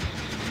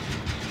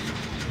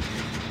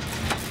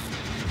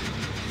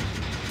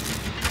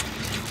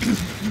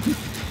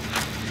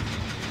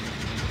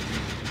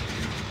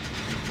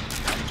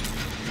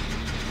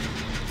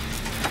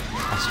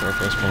 I'll start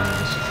first one.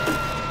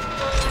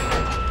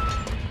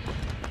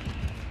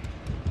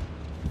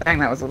 Dang,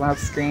 that was a loud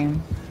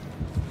scream.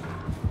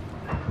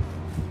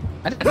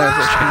 I didn't know it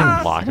was Chicken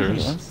I blockers. think it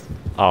was.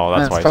 Oh,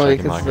 that's No, why it's probably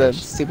chicken because the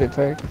blockers. stupid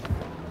perk.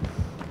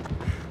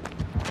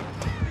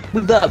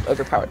 We love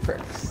overpowered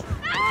perks.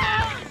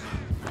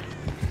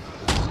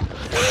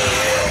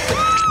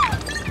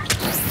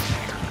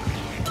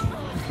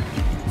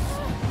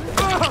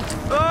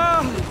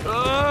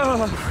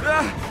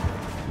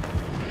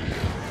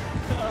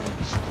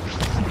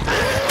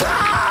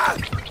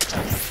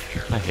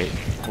 I hate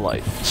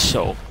Blight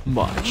so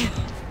much.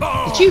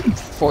 Did you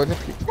for the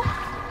people?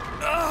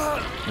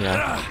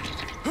 Yeah.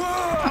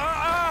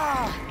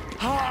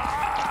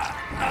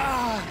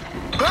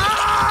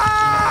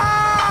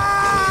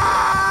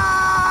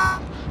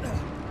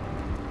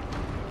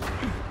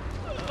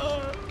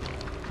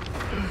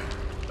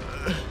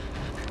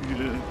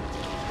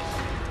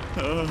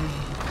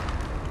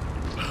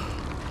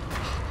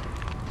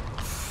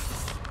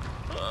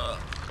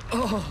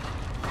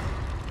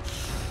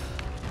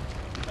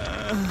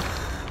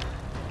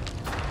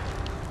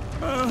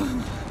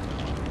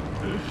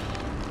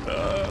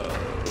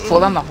 Fall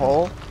down the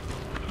hole? I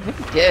think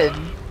he did.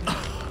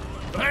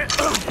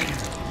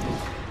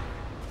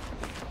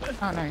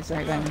 Oh no, he's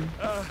right then.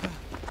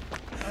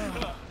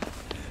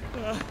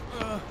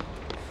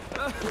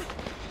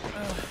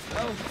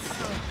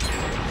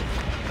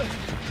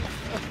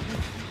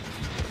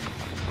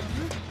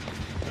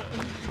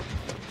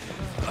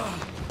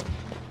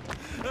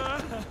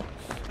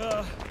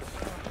 How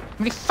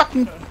many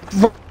fucking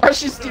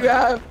brushes do you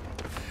have?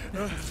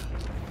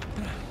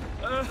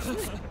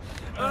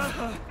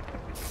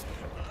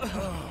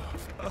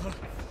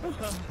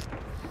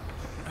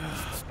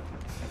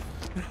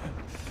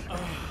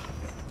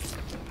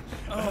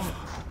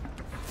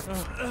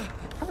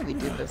 How do we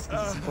do this?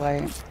 This is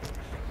light.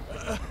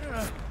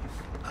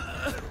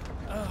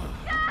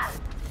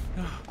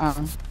 I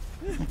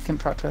can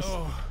practice.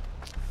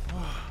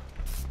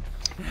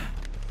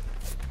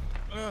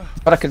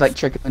 But I could like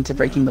trick him into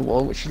breaking the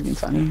wall, which would be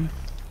funny.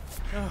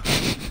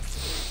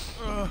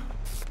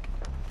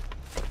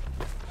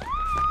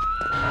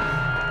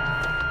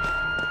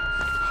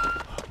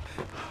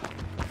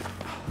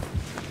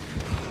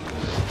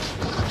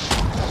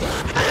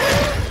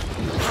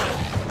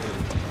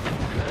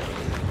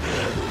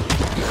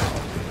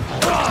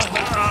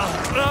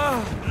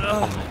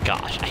 Oh my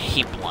gosh, I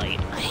hate Blight.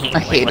 I hate I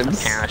Blight hate with him a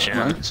so passion.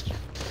 much.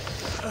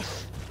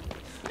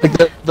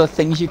 Like the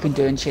things you can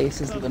do in Chase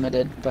is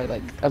limited by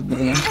like a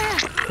million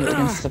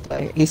millions to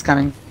play. He's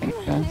coming. I'm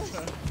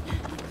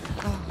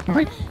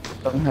like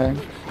killing her.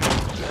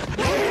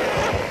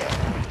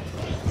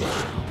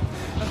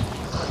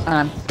 And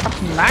I'm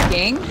fucking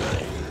lagging.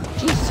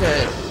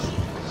 Jesus.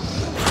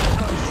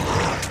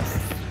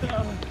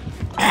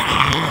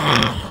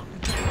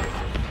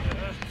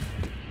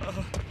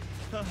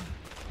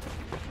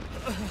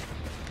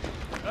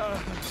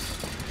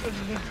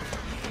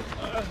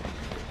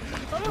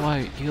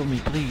 Why, heal me,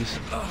 please.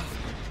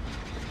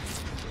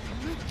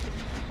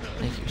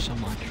 Thank you so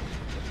much.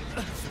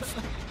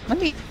 Let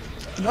me.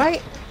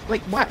 Why?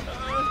 Like what?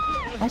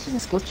 Why is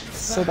this glitch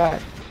so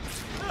bad?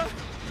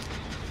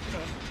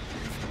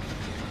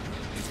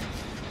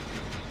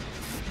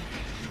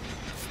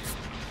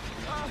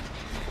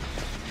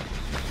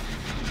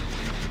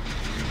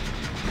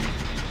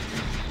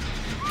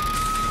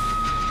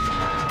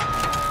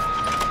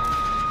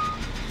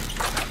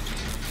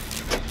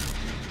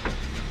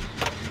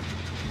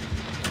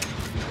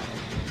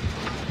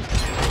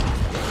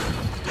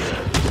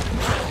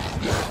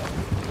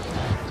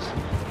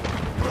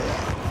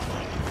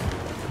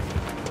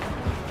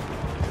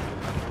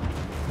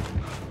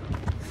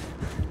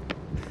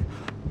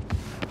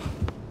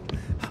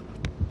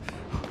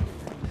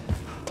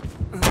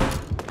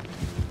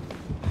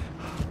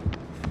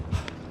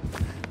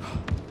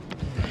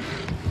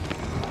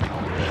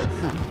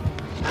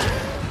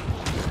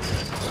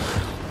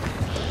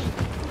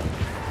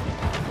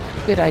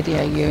 Good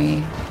idea,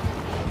 Yuri.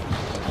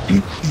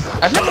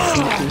 I've never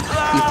seen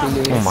people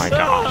use. Oh my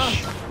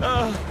gosh.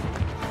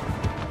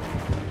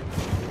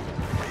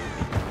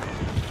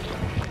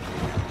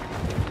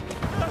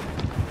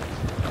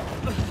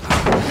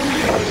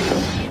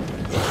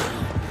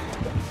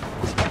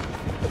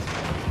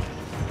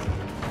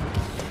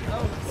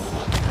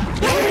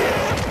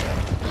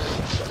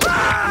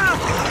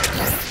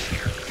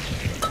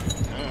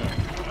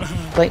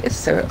 Like, it's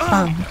so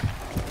fun.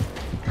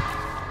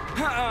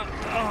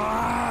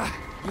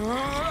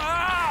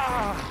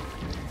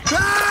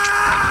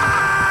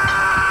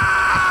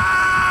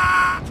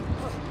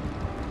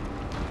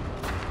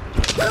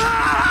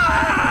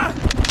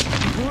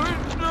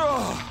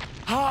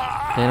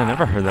 Man, I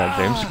never heard that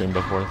James scream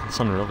before. That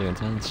sounded really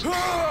intense.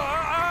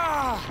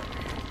 Yeah,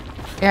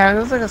 it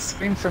was like a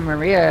scream from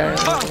Maria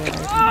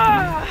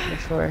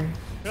before.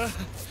 I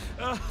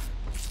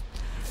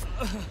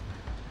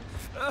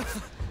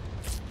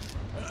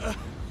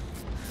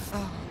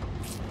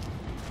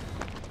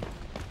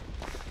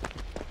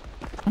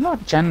don't know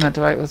what Jenna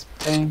Dwight was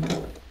playing.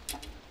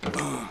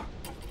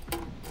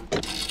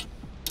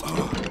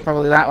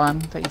 Probably that one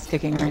that he's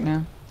kicking right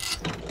now.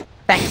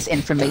 Thanks,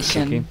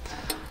 information. Kicking.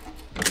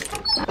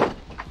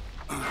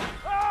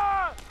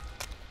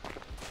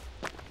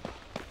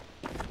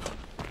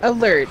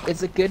 Alert,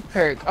 it's a good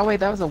perk. Oh wait,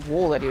 that was a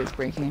wall that he was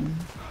breaking.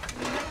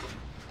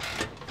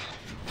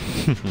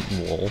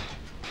 Lol.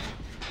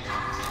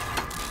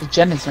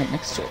 Jen is right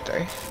next to it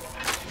though.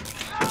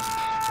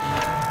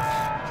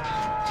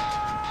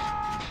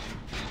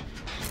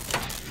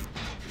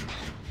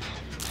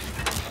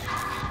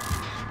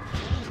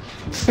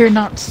 Fear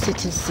not,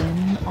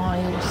 citizen,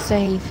 I'll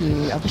save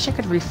you. I wish I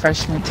could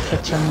refresh my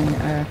Twitch on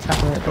my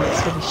tablet, but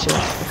it's really shit. I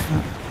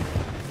can't.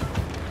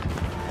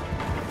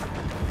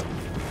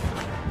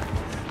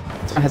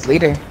 Oh, his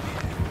leader.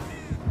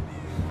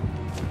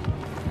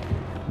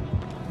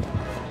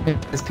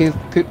 His poop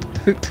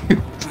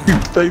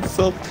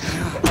thyself.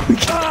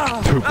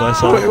 Poop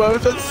myself. Wait, why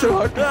was that so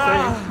hard to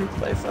say? Poop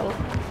thyself.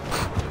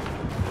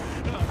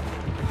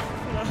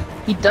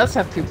 He does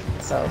have poop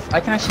thyself. I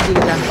can actually do the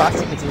damn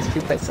faster because he has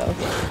poop thyself.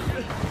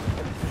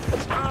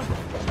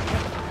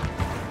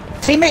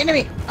 Teammate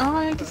enemy! Oh,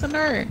 I guess a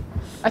nerd.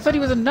 I thought he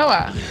was a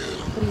Noah,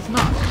 but he's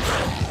not.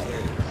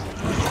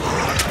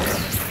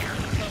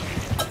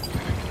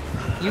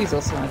 Yui's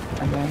also on a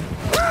guy.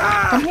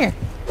 Come here.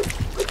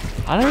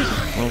 I don't.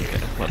 Okay,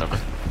 whatever.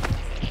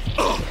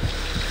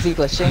 Is he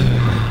glitching?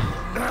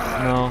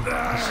 No,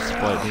 it's just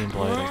Blight being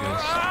Blight, I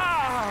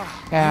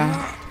Yeah.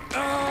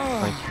 guess.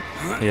 Like,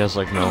 he has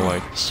like no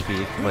like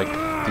speed, like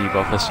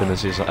debuff as soon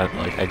as he's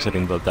like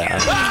exiting the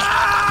dash.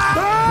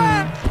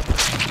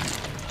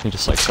 He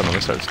just like suddenly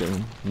starts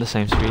getting the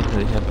same speed that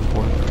he had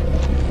before.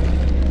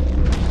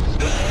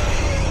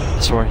 I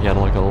swear he had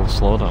like a little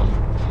slowdown.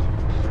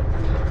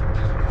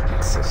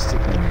 That's so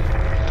stupid.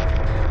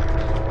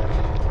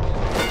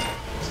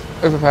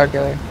 Overpowered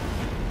killer.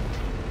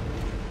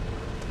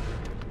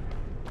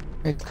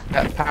 It's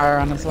got power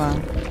on as well.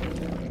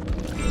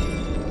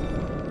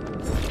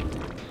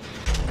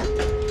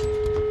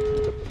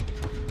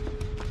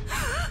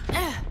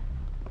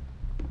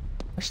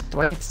 Wish the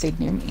Dwight had stayed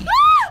near me.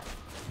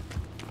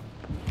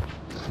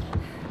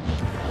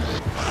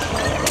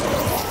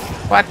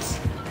 What?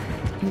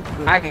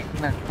 Lagging.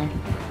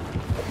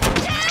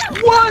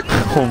 What?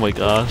 Oh my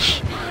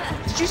gosh.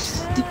 Did you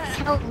see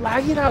how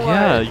laggy that was?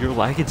 Yeah, you're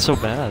lagging so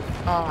bad.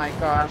 Oh my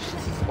gosh,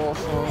 this is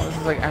awful. This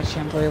is like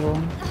actually unplayable.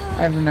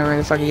 I don't know where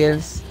the fuck he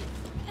is.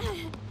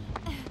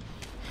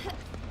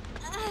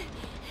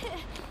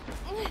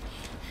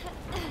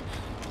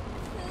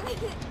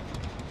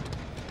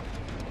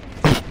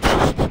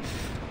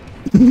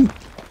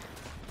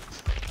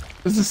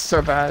 This is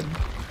so bad.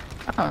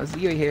 Oh, it's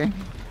you here.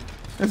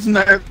 It's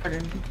not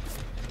fucking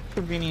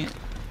convenient.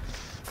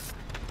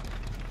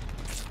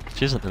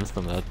 She's an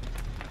instant med.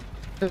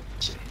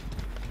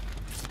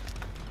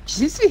 She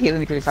seems to be healing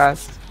me pretty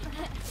fast.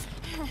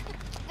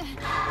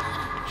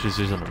 She's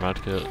using her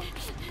med kit.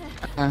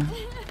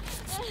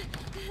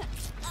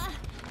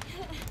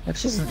 If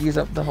she doesn't use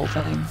up the whole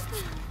thing.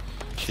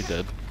 She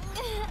did.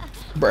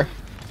 Bruh.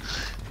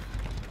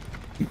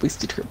 You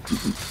wasted her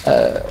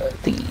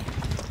thingy.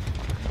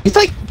 It's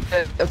like,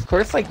 of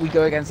course, like, we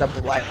go against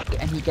Double Light,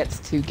 and he gets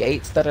 2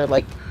 gates that are,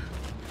 like,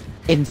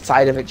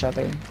 inside of each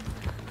other.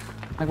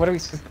 Like, what are we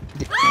supposed to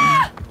do?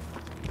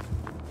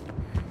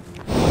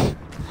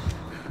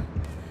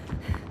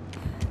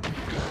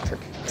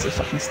 So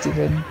fucking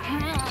stupid.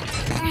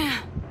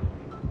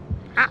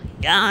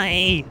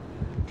 Guy!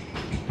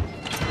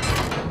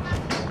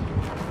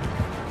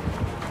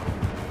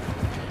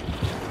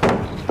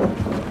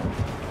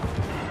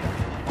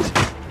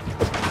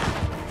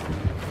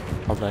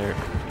 Oh, there.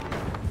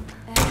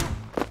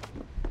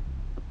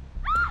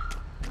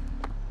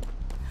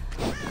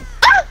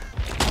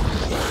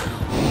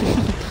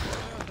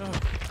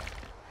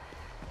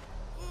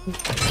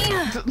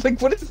 Like,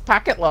 what is this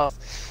packet loss?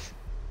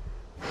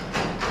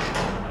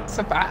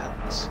 So bad.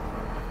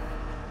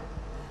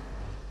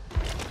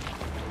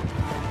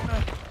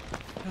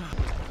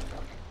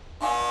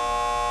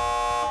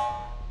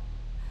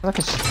 Look,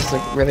 it's just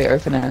like really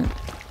open it.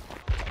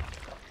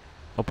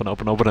 Open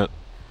it.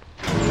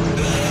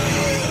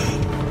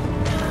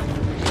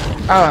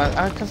 Oh,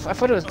 I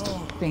thought it was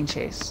being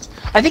chased.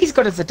 I think he's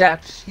got his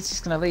adept. He's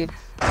just gonna leave.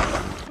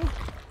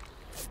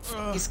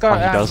 He's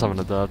got. Oh, he does have an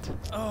adept.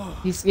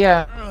 He's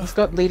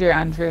got leader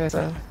and fearless.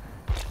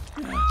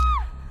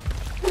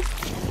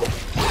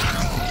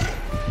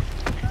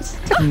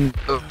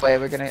 No way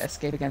we're gonna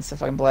escape against the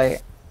fucking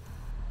blight.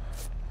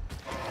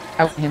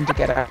 I want him to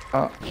get out.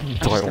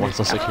 Dwight wants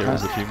us to secure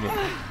his achievement.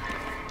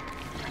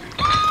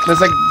 There's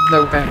like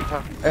no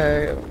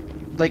way.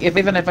 Like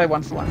even if I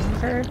 1-for-1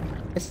 with her,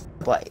 it's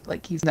blight.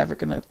 Like he's never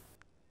gonna.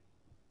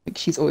 Like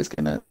she's always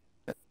gonna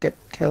get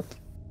killed.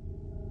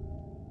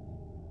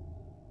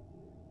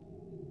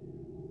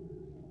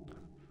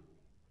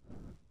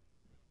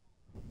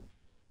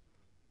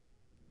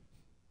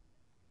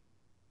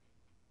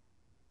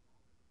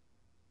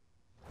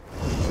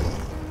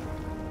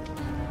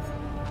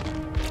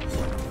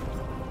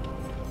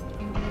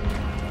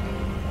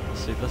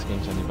 See if this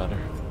game's any better.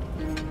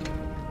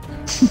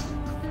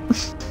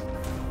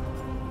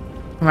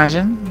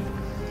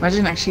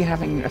 Imagine actually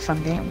having a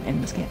fun game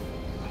in this game.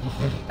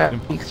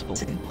 Impossible.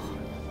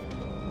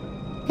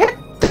 Yeah,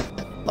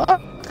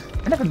 Deadlock.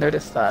 I never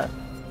noticed that.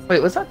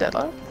 Wait, was that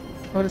Deadlock?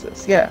 What is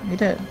this? Yeah, you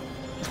did.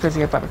 It's because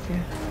you have barbecue.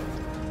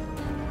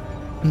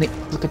 And the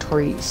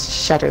obligatory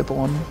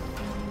Shadowborn.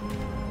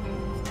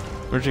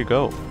 Where'd you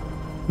go?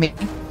 Me.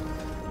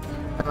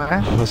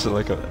 Was it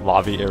like a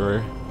lobby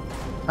error?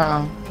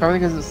 Oh, probably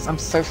because I'm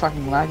so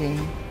fucking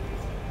lagging.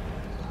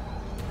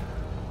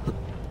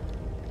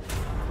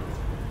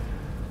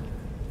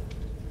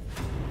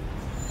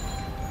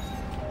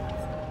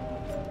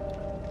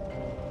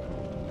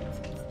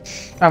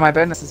 Oh, my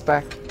bonus is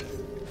back.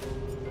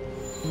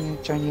 Let me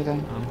join you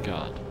then. Oh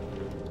god.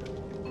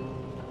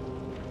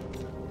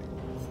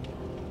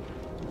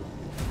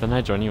 Didn't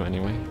I join you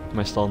anyway? Am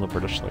I still in the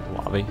British like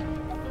lobby?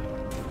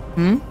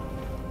 Hmm?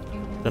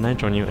 Didn't I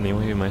join you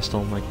anyway? Am I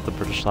still in like the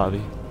British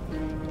lobby?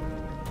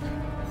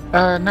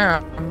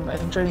 No,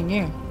 I'm joining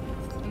you.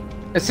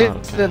 As soon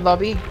as the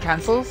lobby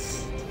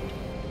cancels,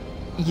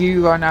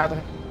 you are now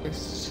the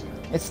host.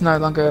 It's no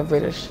longer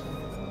British.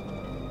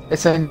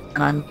 It's only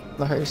when I'm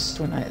the host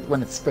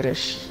when it's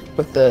British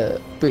with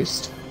the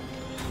boost.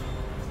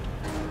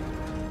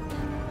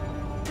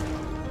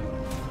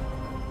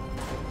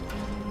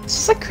 It's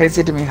just like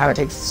crazy to me how it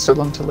takes so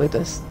long to load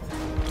this.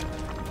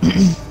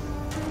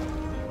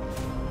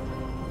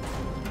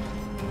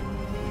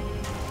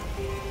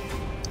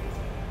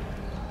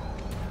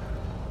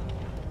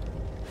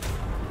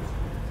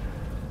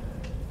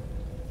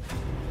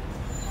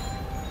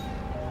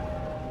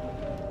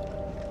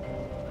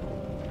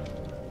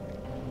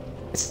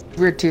 It's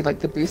weird too, like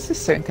the boost is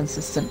so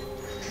inconsistent.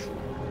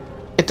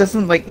 It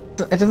doesn't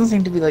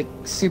seem to be like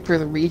super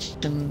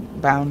region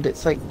bound.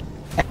 It's like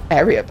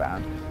area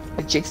bound.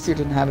 Like Jigster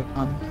didn't have it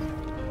on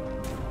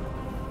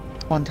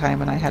one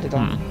time, and I had it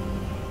on.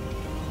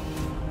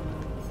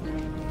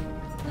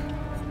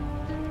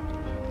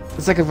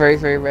 It's like a very,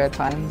 very rare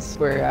times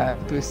where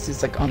boost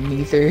is like on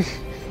neither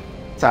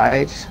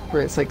side,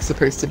 where it's like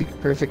supposed to be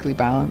perfectly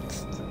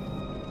balanced.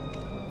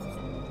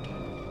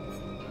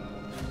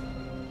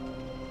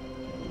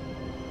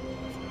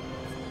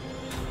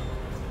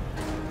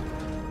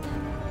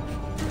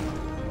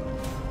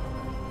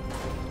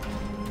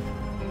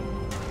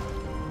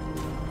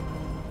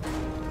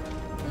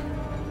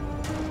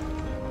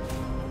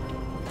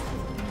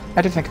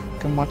 I don't think I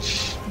can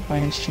watch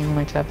my own stream on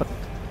my tablet.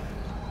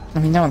 I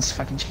mean, no one's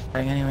fucking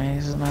chatting anyway,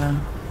 doesn't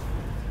matter.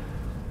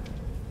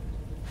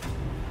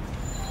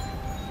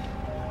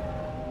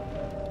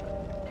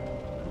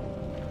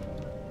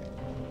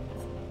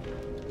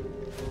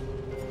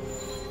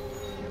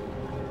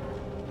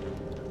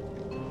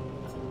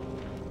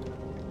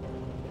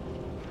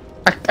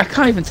 I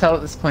can't even tell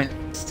at this point,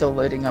 it's still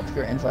loading up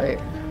your invite.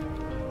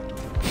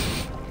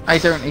 I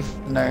don't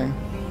even know.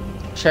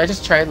 Should I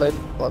just try load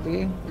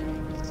lobby?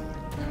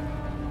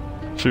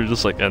 Should we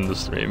just like end the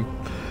stream?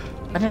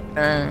 I don't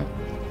know.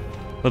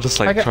 We'll just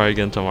like try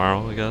again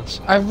tomorrow, I guess.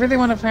 I really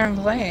want to play on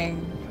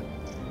playing.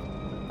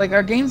 Like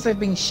our games have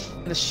been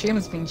the stream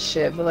has been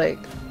shit, but like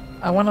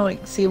I want to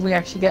like see if we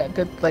actually get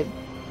good like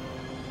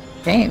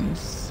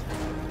games.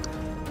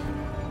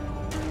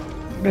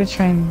 I'm gonna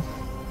try and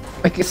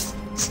like it's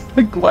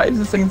like why is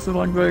this taking so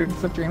long to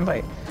accept your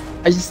invite?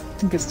 I just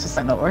think it's just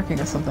like not working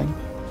or something.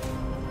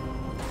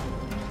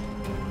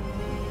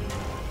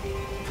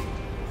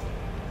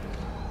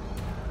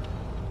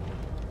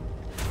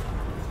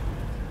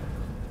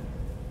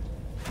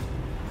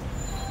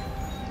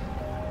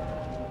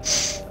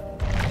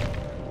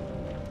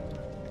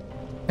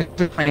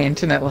 My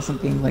internet wasn't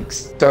being like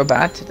so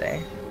bad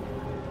today.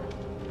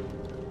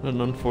 An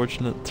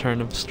unfortunate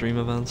turn of stream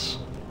events.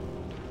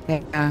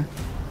 Yeah.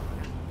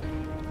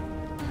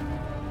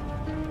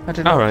 I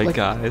don't know. Alright like...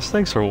 guys,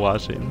 thanks for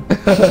watching.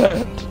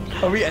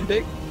 Are we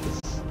ending?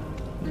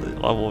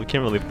 Well, we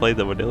can't really play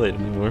the Vanilla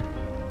anymore.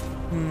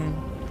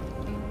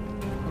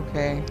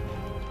 Okay.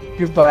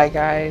 Goodbye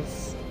guys.